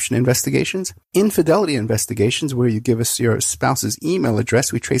adoption investigations, infidelity investigations, where you give us your spouse's email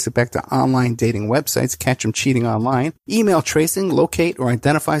address. We trace it back to online dating websites, catch them cheating online. Email tracing, locate or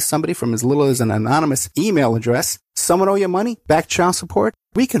identify somebody from as little as an anonymous email address. Someone owe you money? Back child support?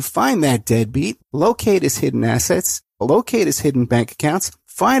 We can find that deadbeat, locate his hidden assets, locate his hidden bank accounts,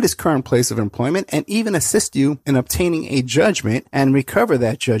 find his current place of employment, and even assist you in obtaining a judgment and recover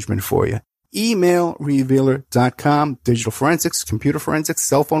that judgment for you. Emailrevealer.com. Digital forensics, computer forensics,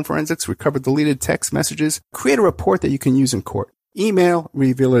 cell phone forensics, recover deleted text messages. Create a report that you can use in court.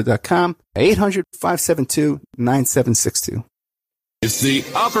 Emailrevealer.com, 800-572-9762. It's the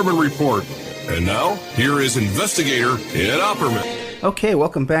Opperman Report. And now, here is investigator Ed Opperman. Okay,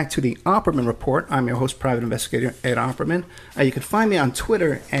 welcome back to the Opperman Report. I'm your host, private investigator Ed Opperman. You can find me on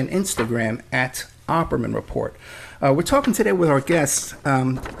Twitter and Instagram at Opperman Report. We're talking today with our guests,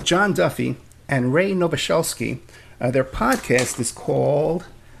 John Duffy and Ray Novoselsky. Their podcast is called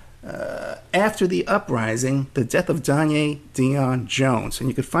After the Uprising, The Death of Danye Dion Jones. And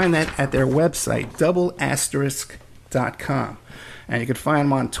you can find that at their website, **.com. And you can find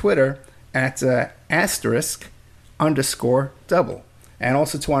them on Twitter at *_double. And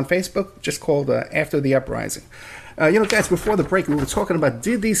also too on Facebook, just called After the Uprising. Guys, before the break, we were talking about,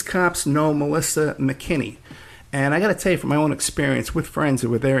 did these cops know Melissa McKinney? And I got to tell you, from my own experience with friends who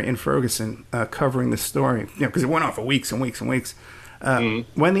were there in Ferguson covering the story, because it went on for weeks and weeks and weeks.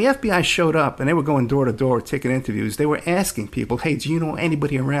 When the FBI showed up and they were going door to door taking interviews, they were asking people, hey, do you know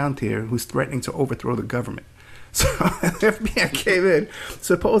anybody around here who's threatening to overthrow the government? So the FBI came in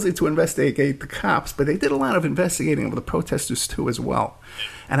supposedly to investigate the cops, but they did a lot of investigating of the protesters too as well.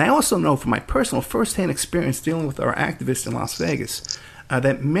 And I also know from my personal first-hand experience dealing with our activists in Las Vegas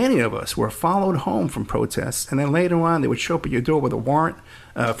that many of us were followed home from protests, and then later on they would show up at your door with a warrant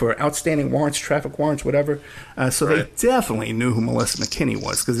for outstanding warrants, traffic warrants, whatever. So They definitely knew who Melissa McKinney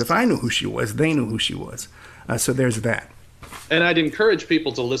was, because if I knew who she was, they knew who she was. So there's that. And I'd encourage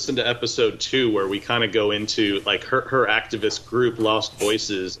people to listen to episode 2, where we kind of go into like her activist group, Lost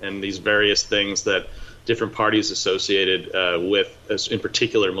Voices, and these various things that different parties associated with, in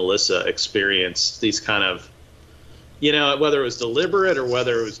particular, Melissa experienced. These kind of, whether it was deliberate or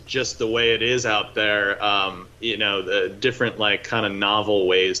whether it was just the way it is out there, the different like kind of novel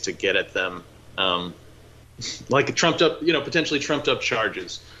ways to get at them, like trumped up, potentially trumped up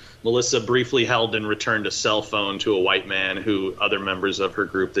charges. Melissa briefly held and returned a cell phone to a white man who other members of her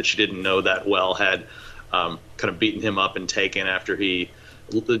group that she didn't know that well had kind of beaten him up and taken after he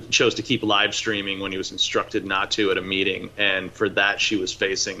chose to keep live streaming when he was instructed not to at a meeting. And for that, she was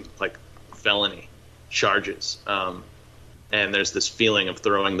facing like felony charges. And there's this feeling of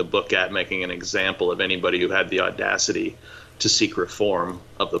throwing the book at, making an example of anybody who had the audacity to seek reform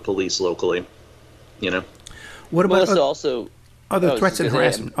of the police locally. What about Melissa also... Other threats and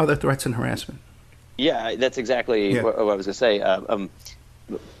harassment. Other threats and harassment. Yeah, that's exactly what I was going to say.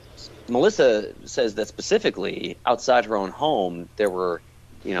 Melissa says that specifically outside her own home, there were,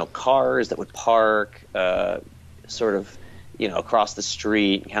 cars that would park sort of, across the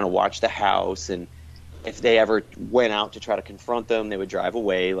street and kind of watch the house. And if they ever went out to try to confront them, they would drive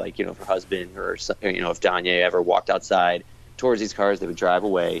away. Like, if her husband or, if Danye ever walked outside towards these cars, they would drive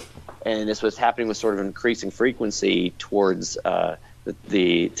away. And this was happening with sort of increasing frequency towards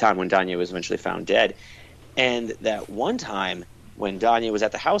the time when Danye was eventually found dead. And that one time when Danye was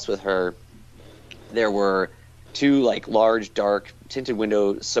at the house with her, there were two like large, dark, tinted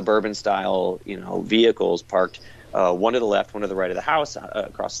window, suburban style, vehicles parked, one to the left, one to the right of the house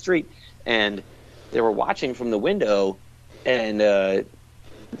across the street. And they were watching from the window, and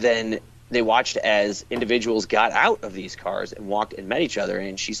then they watched as individuals got out of these cars and walked and met each other.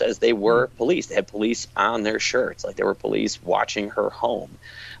 And she says they were police. They had police on their shirts. Like, they were police watching her home.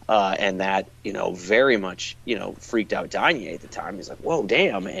 And that, very much, freaked out Danye at the time. He's like, whoa,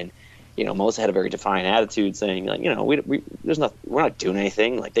 damn. And, Melissa had a very defiant attitude saying, like, we're not doing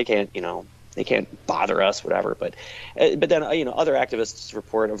anything. Like, they can't bother us, whatever. But then, other activists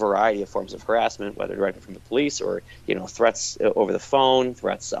report a variety of forms of harassment, whether directly from the police or, threats over the phone,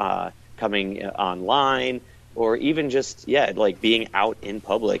 threats coming online, or even just like being out in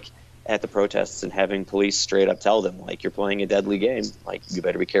public at the protests and having police straight up tell them, like, you're playing a deadly game, like, you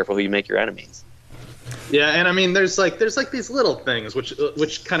better be careful who you make your enemies. Yeah, and I mean, there's these little things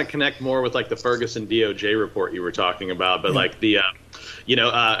which kind of connect more with like the Ferguson DOJ report you were talking about, but like the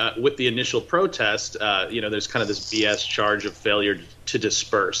with the initial protest, there's kind of this BS charge of failure to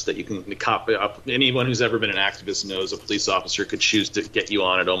disperse that you can copy up. Anyone who's ever been an activist knows a police officer could choose to get you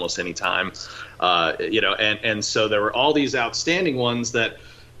on at almost any time, and so there were all these outstanding ones that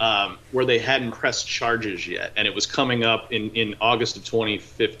where they hadn't pressed charges yet, and it was coming up in August of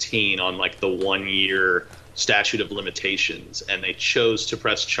 2015 on like the 1-year statute of limitations, and they chose to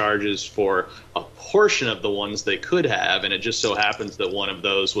press charges for a portion of the ones they could have, and it just so happens that one of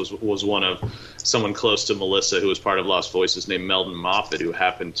those was one of someone close to Melissa, who was part of Lost Voices, named Meldon Moffat, who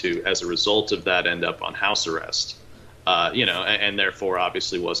happened to, as a result of that, end up on house arrest, and therefore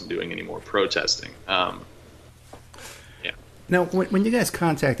obviously wasn't doing any more protesting. Now, when you guys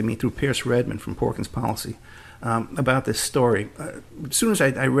contacted me through Pierce Redmond from Porkins Policy about this story, as soon as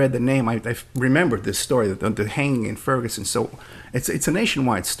I read the name, I remembered this story, the hanging in Ferguson. So it's a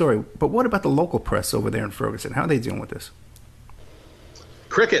nationwide story. But what about the local press over there in Ferguson? How are they dealing with this?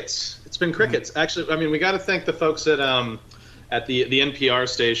 Crickets. It's been crickets. Actually, I mean, we got to thank the folks at the NPR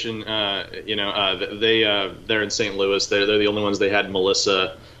station. They're in St. Louis. They're the only ones they had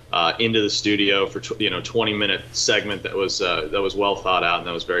Melissa into the studio for 20-minute segment that was well thought out, and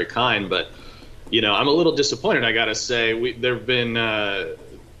that was very kind. But I'm a little disappointed, I gotta say. There've been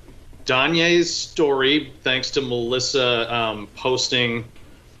Danye's story, thanks to Melissa posting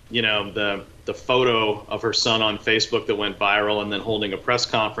the photo of her son on Facebook that went viral, and then holding a press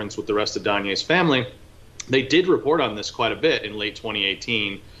conference with the rest of Danye's family. They did report on this quite a bit in late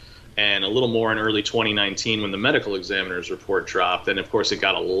 2018 and a little more in early 2019 when the medical examiner's report dropped. And, of course, it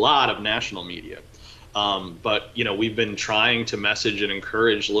got a lot of national media. But we've been trying to message and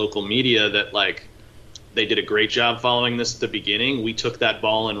encourage local media that, like, they did a great job following this at the beginning. We took that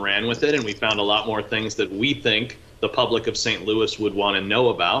ball and ran with it, and we found a lot more things that we think the public of St. Louis would want to know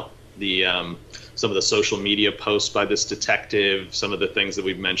about. Some of the social media posts by this detective, some of the things that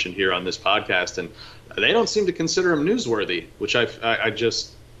we've mentioned here on this podcast, and they don't seem to consider them newsworthy, which I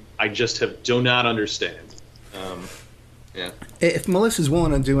just do not understand. If Melissa's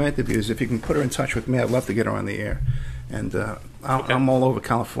willing to do interviews, if you can put her in touch with me, I'd love to get her on the air. And I'm all over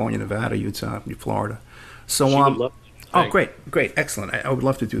California, Nevada, Utah, Florida. So, great, excellent. I would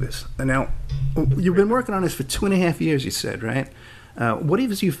love to do this. And now, you've been working on this for 2.5 years, you said, right? What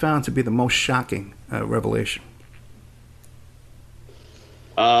have you found to be the most shocking revelation?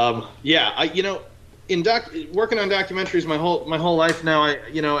 In working on documentaries my whole life now,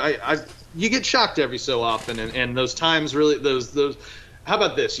 you get shocked every so often, and those times really those. How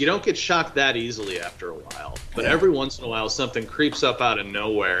about this? You don't get shocked that easily after a while, but every once in a while something creeps up out of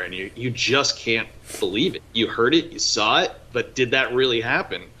nowhere, and you just can't believe it. You heard it, you saw it, but did that really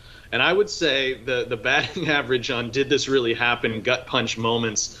happen? And I would say the batting average on did this really happen gut punch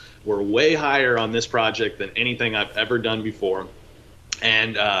moments were way higher on this project than anything I've ever done before.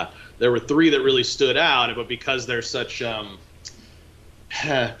 And there were 3 that really stood out, but because there's such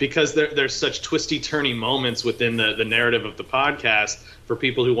there's such twisty turny moments within the narrative of the podcast for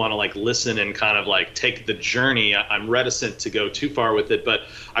people who want to like listen and kind of like take the journey, I'm reticent to go too far with it. But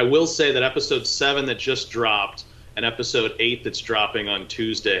I will say that episode 7 that just dropped and episode 8 that's dropping on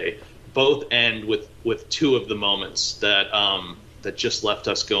Tuesday both end with 2 of the moments that just left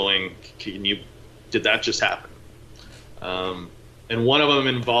us going, did that just happen? And one of them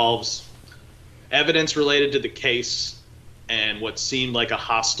involves evidence related to the case and what seemed like a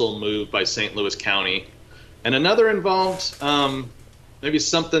hostile move by St. Louis County. And another involved maybe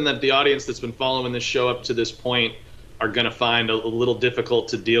something that the audience that's been following this show up to this point are going to find a little difficult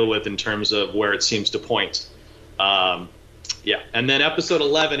to deal with in terms of where it seems to point. And then episode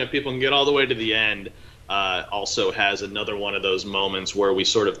 11, if people can get all the way to the end, also has another one of those moments where we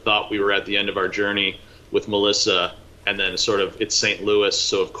sort of thought we were at the end of our journey with Melissa, and then sort of it's St. Louis,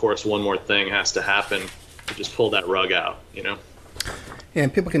 so of course one more thing has to happen to just pull that rug out, Yeah,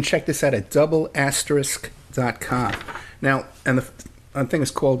 and people can check this out at double*.com. Now, and the thing is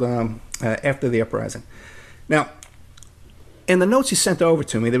called After the Uprising. Now, in the notes you sent over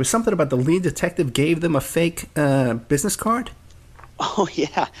to me, there was something about the lead detective gave them a fake business card? Oh,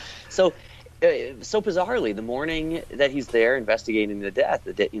 yeah. So bizarrely, the morning that he's there investigating the death,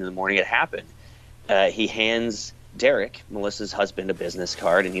 the morning it happened, he hands Derek, Melissa's husband, a business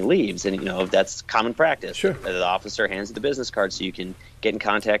card, and he leaves. And, that's common practice. Sure. The officer hands you the business card so you can get in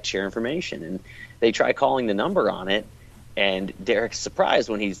contact, share information. And they try calling the number on it, and Derek's surprised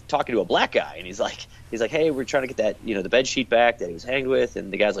when he's talking to a black guy. And he's like, hey, we're trying to get that, the bed sheet back that he was hanged with.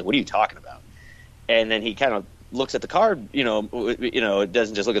 And the guy's like, what are you talking about? And then he kind of looks at the card, it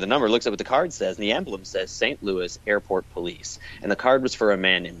doesn't just look at the number, looks at what the card says, and the emblem says St. Louis Airport Police. And the card was for a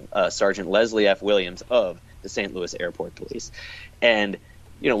man named Sergeant Leslie F. Williams of the St. Louis Airport Police. And,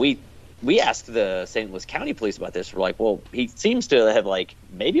 we asked the St. Louis County Police about this. We're like, well, he seems to have,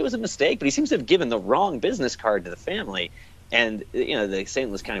 maybe it was a mistake, but he seems to have given the wrong business card to the family. And, the St.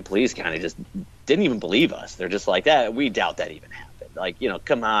 Louis County Police kind of just didn't even believe us. They're just like, that. We doubt that even happened.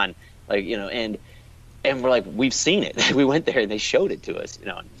 Come on. And we're like, we've seen it. We went there and they showed it to us,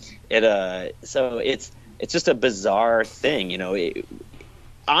 so it's just a bizarre thing,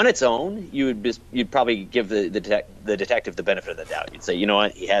 on its own, you'd probably give the detective the benefit of the doubt. You'd say, you know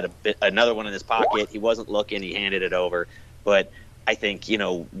what, he had another one in his pocket. He wasn't looking. He handed it over. But I think,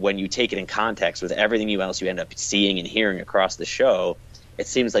 when you take it in context with everything else you end up seeing and hearing across the show, it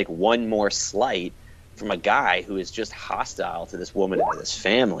seems like one more slight from a guy who is just hostile to this woman and to this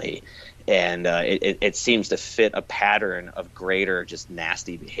family. And it seems to fit a pattern of greater just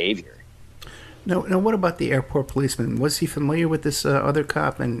nasty behavior. Now, what about the airport policeman? Was he familiar with this other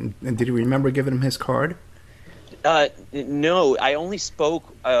cop, and did he remember giving him his card? No, I only spoke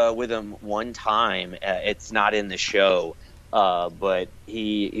with him one time. It's not in the show, but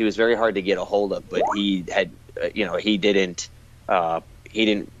he was very hard to get a hold of. But he had, he didn't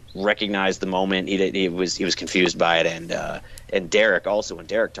recognize the moment. He was confused by it, and Derek also, when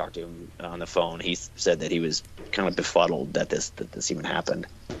Derek talked to him on the phone, he said that he was kind of befuddled that this even happened.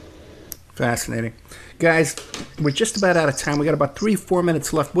 Fascinating. Guys, we're just about out of time. We got about 3-4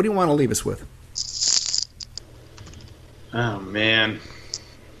 minutes left. What do you want to leave us with? Oh, man.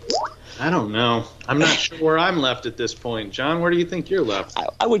 I don't know. I'm not sure where I'm left at this point. John, where do you think you're left?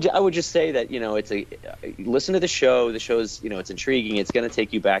 I would just say that, listen to the show. The show's, it's intriguing. It's going to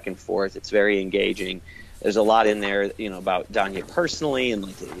take you back and forth. It's very engaging. There's a lot in there, about Danye personally and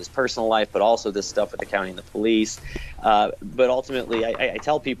his personal life, but also this stuff with the county and the police. But ultimately, I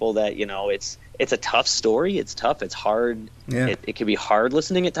tell people that, it's a tough story. It's tough. It's hard. Yeah. It can be hard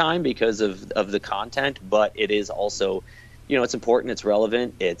listening at time because of the content, but it is also, it's important. It's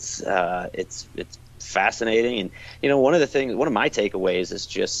relevant. It's fascinating. And, one of my takeaways is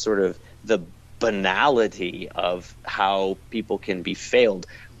just sort of the banality of how people can be failed.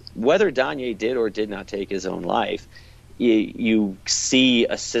 Whether Danye did or did not take his own life, you see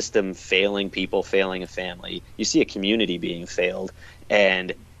a system failing people, failing a family. You see a community being failed,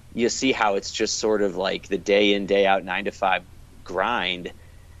 and you see how it's just sort of like the day in, day out, 9-to-5 grind,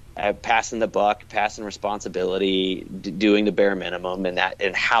 passing the buck, passing responsibility, doing the bare minimum,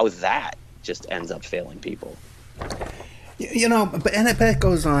 and how that just ends up failing people. But that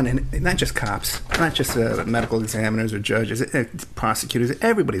goes on, and not just cops, not just medical examiners or judges, prosecutors,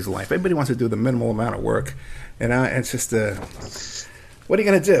 everybody's life. Everybody wants to do the minimal amount of work. It's just, what are you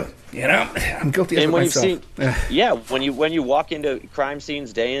going to do? I'm guilty of it myself. When you walk into crime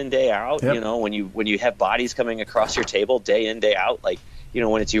scenes day in, day out, yep. When you have bodies coming across your table day in, day out,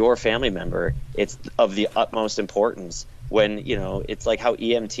 when it's your family member, it's of the utmost importance. When, it's like how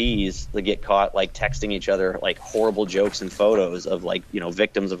EMTs get caught texting each other horrible jokes and photos of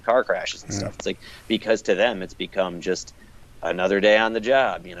victims of car crashes and stuff. It's because to them it's become just another day on the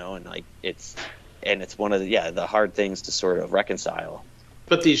job, and it's one of the hard things to sort of reconcile.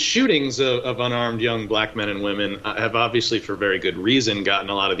 But these shootings of unarmed young black men and women have obviously, for very good reason, gotten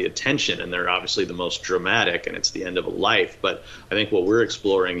a lot of the attention, and they're obviously the most dramatic, and it's the end of a life. But I think what we're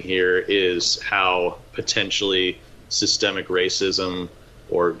exploring here is how potentially systemic racism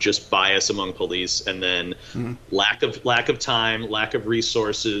or just bias among police, and then lack of time, lack of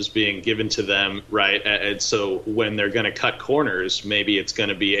resources being given to them, right? And so when they're going to cut corners, maybe it's going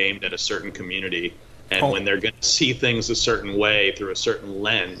to be aimed at a certain community, and when they're going to see things a certain way through a certain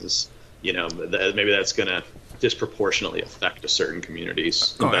lens, maybe that's going to disproportionately affect a certain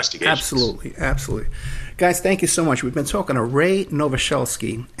community's investigations. Absolutely. Guys, thank you so much. We've been talking to Ray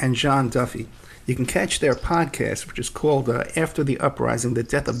Novoselsky and John Duffy. You can catch their podcast, which is called After the Uprising, The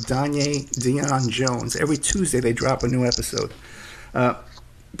Death of Danye Dion Jones. Every Tuesday they drop a new episode.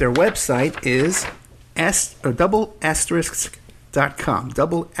 Their website is double*.com.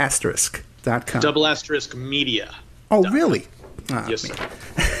 Double* media. Oh, really? Yes, sir.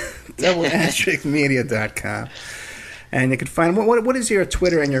 double*media.com. And you can find, what is your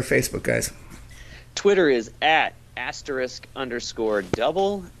Twitter and your Facebook, guys? Twitter is @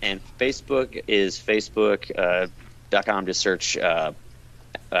 *_double, and Facebook is facebook.com. Just search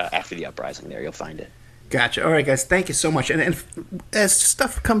After the Uprising there. You'll find it. Gotcha. All right, guys. Thank you so much. And as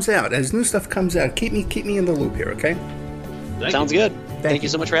stuff comes out, as new stuff comes out, keep me in the loop here, okay? Sounds good. Thank you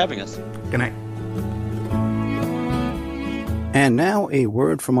so much for having us. Good night. And now a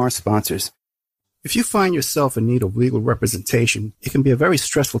word from our sponsors. If you find yourself in need of legal representation, it can be a very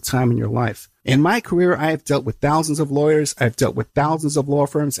stressful time in your life. In my career, I have dealt with thousands of lawyers, I've dealt with thousands of law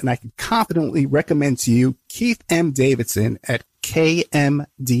firms, and I can confidently recommend to you Keith M. Davidson at kmdlaw.com.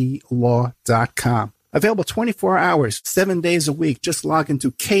 Available 24 hours, 7 days a week. Just log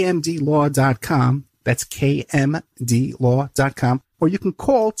into kmdlaw.com. That's kmdlaw.com. Or you can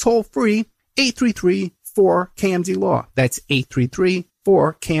call toll-free 833-4KMD-LAW. That's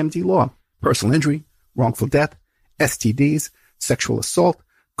 833-4KMD-LAW. Personal injury, wrongful death, STDs, sexual assault,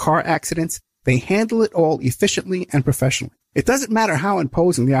 car accidents. They handle it all efficiently and professionally. It doesn't matter how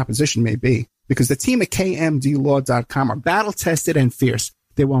imposing the opposition may be, because the team at kmdlaw.com are battle-tested and fierce.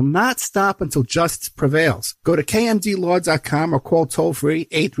 They will not stop until justice prevails. Go to kmdlaw.com or call toll-free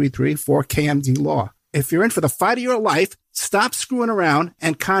 833-4KMD-LAW. If you're in for the fight of your life, stop screwing around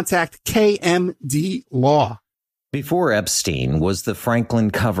and contact KMD Law. Before Epstein was the Franklin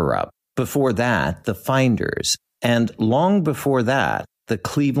cover-up. Before that, the Finders. And long before that, the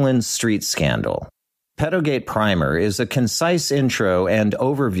Cleveland street scandal. Pedogate Primer is a concise intro and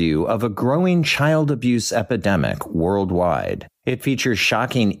overview of a growing child abuse epidemic worldwide. It features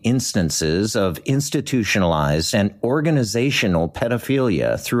shocking instances of institutionalized and organizational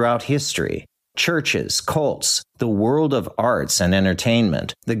pedophilia throughout history. Churches, cults, the world of arts and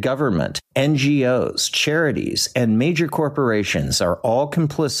entertainment, the government, NGOs, charities, and major corporations are all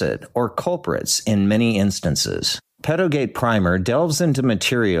complicit or culprits in many instances. Pedogate Primer delves into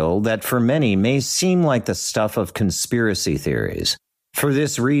material that for many may seem like the stuff of conspiracy theories. For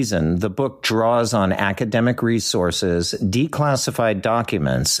this reason, the book draws on academic resources, declassified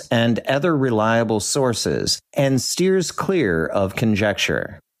documents, and other reliable sources, and steers clear of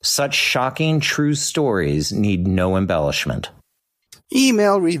conjecture. Such shocking true stories need no embellishment.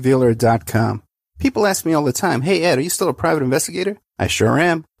 Emailrevealer.com. People ask me all the time, hey Ed, are you still a private investigator? I sure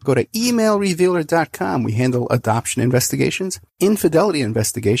am. Go to emailrevealer.com. We handle adoption investigations, infidelity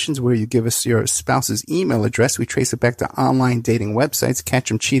investigations, where you give us your spouse's email address. We trace it back to online dating websites, catch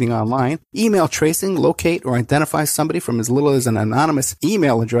them cheating online. Email tracing, locate or identify somebody from as little as an anonymous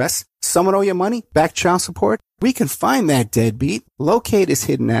email address. Someone owe you money? Back child support? We can find that deadbeat. Locate his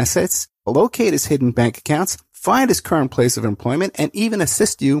hidden assets. Locate his hidden bank accounts. Find his current place of employment and even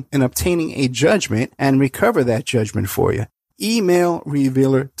assist you in obtaining a judgment and recover that judgment for you.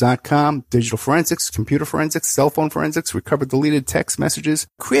 Emailrevealer.com. Digital forensics, computer forensics, cell phone forensics, recover deleted text messages.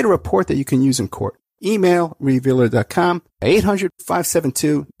 Create a report that you can use in court. Emailrevealer.com.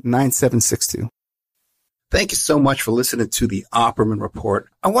 800-572-9762. Thank you so much for listening to the Opperman Report.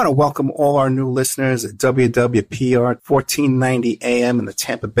 I want to welcome all our new listeners at WWPR 1490 AM in the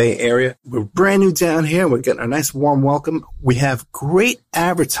Tampa Bay area. We're brand new down here. We're getting a nice warm welcome. We have great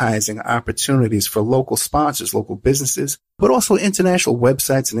advertising opportunities for local sponsors, local businesses, but also international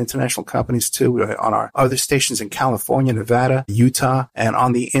websites and international companies too. We're on our other stations in California, Nevada, Utah, and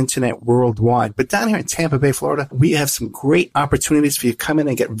on the internet worldwide. But down here in Tampa Bay, Florida, we have some great opportunities for you to come in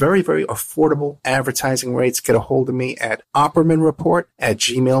and get very, very affordable advertising rates. Get a hold of me at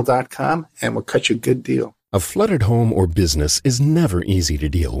oppermanreport@gmail.com and we'll cut you a good deal. A flooded home or business is never easy to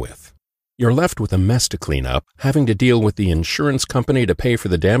deal with. You're left with a mess to clean up, having to deal with the insurance company to pay for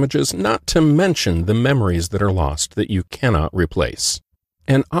the damages, not to mention the memories that are lost that you cannot replace.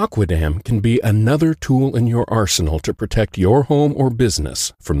 And Aquadam can be another tool in your arsenal to protect your home or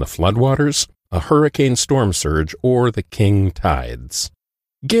business from the floodwaters, a hurricane storm surge, or the king tides.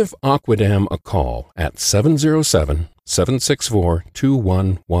 Give Aquadam a call at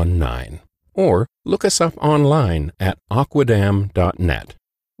 707-764-2119 or look us up online at aquadam.net.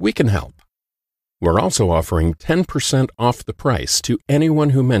 We can help. We're also offering 10% off the price to anyone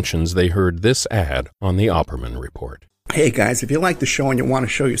who mentions they heard this ad on the Opperman Report. Hey guys, if you like the show and you want to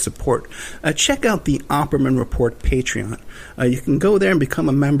show your support, check out the Opperman Report Patreon. You can go there and become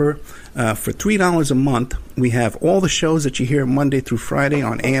a member for $3 a month. We have all the shows that you hear Monday through Friday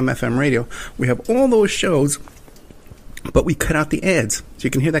on AM/FM radio. We have all those shows, but we cut out the ads, so you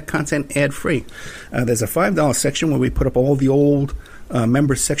can hear that content ad-free. There's a $5 section where we put up all the old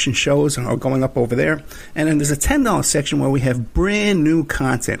member section shows are going up over there. And then there's a $10 section where we have brand new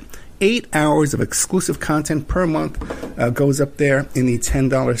content. 8 hours of exclusive content per month goes up there in the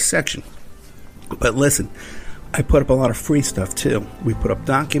 $10 section. But listen, I put up a lot of free stuff too. We put up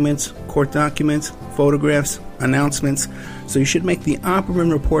documents, court documents, photographs, announcements. So you should make the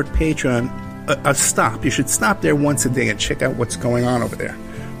Opperman Report Patreon a stop. You should stop there once a day and check out what's going on over there.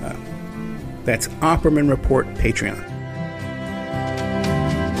 That's Opperman Report Patreon.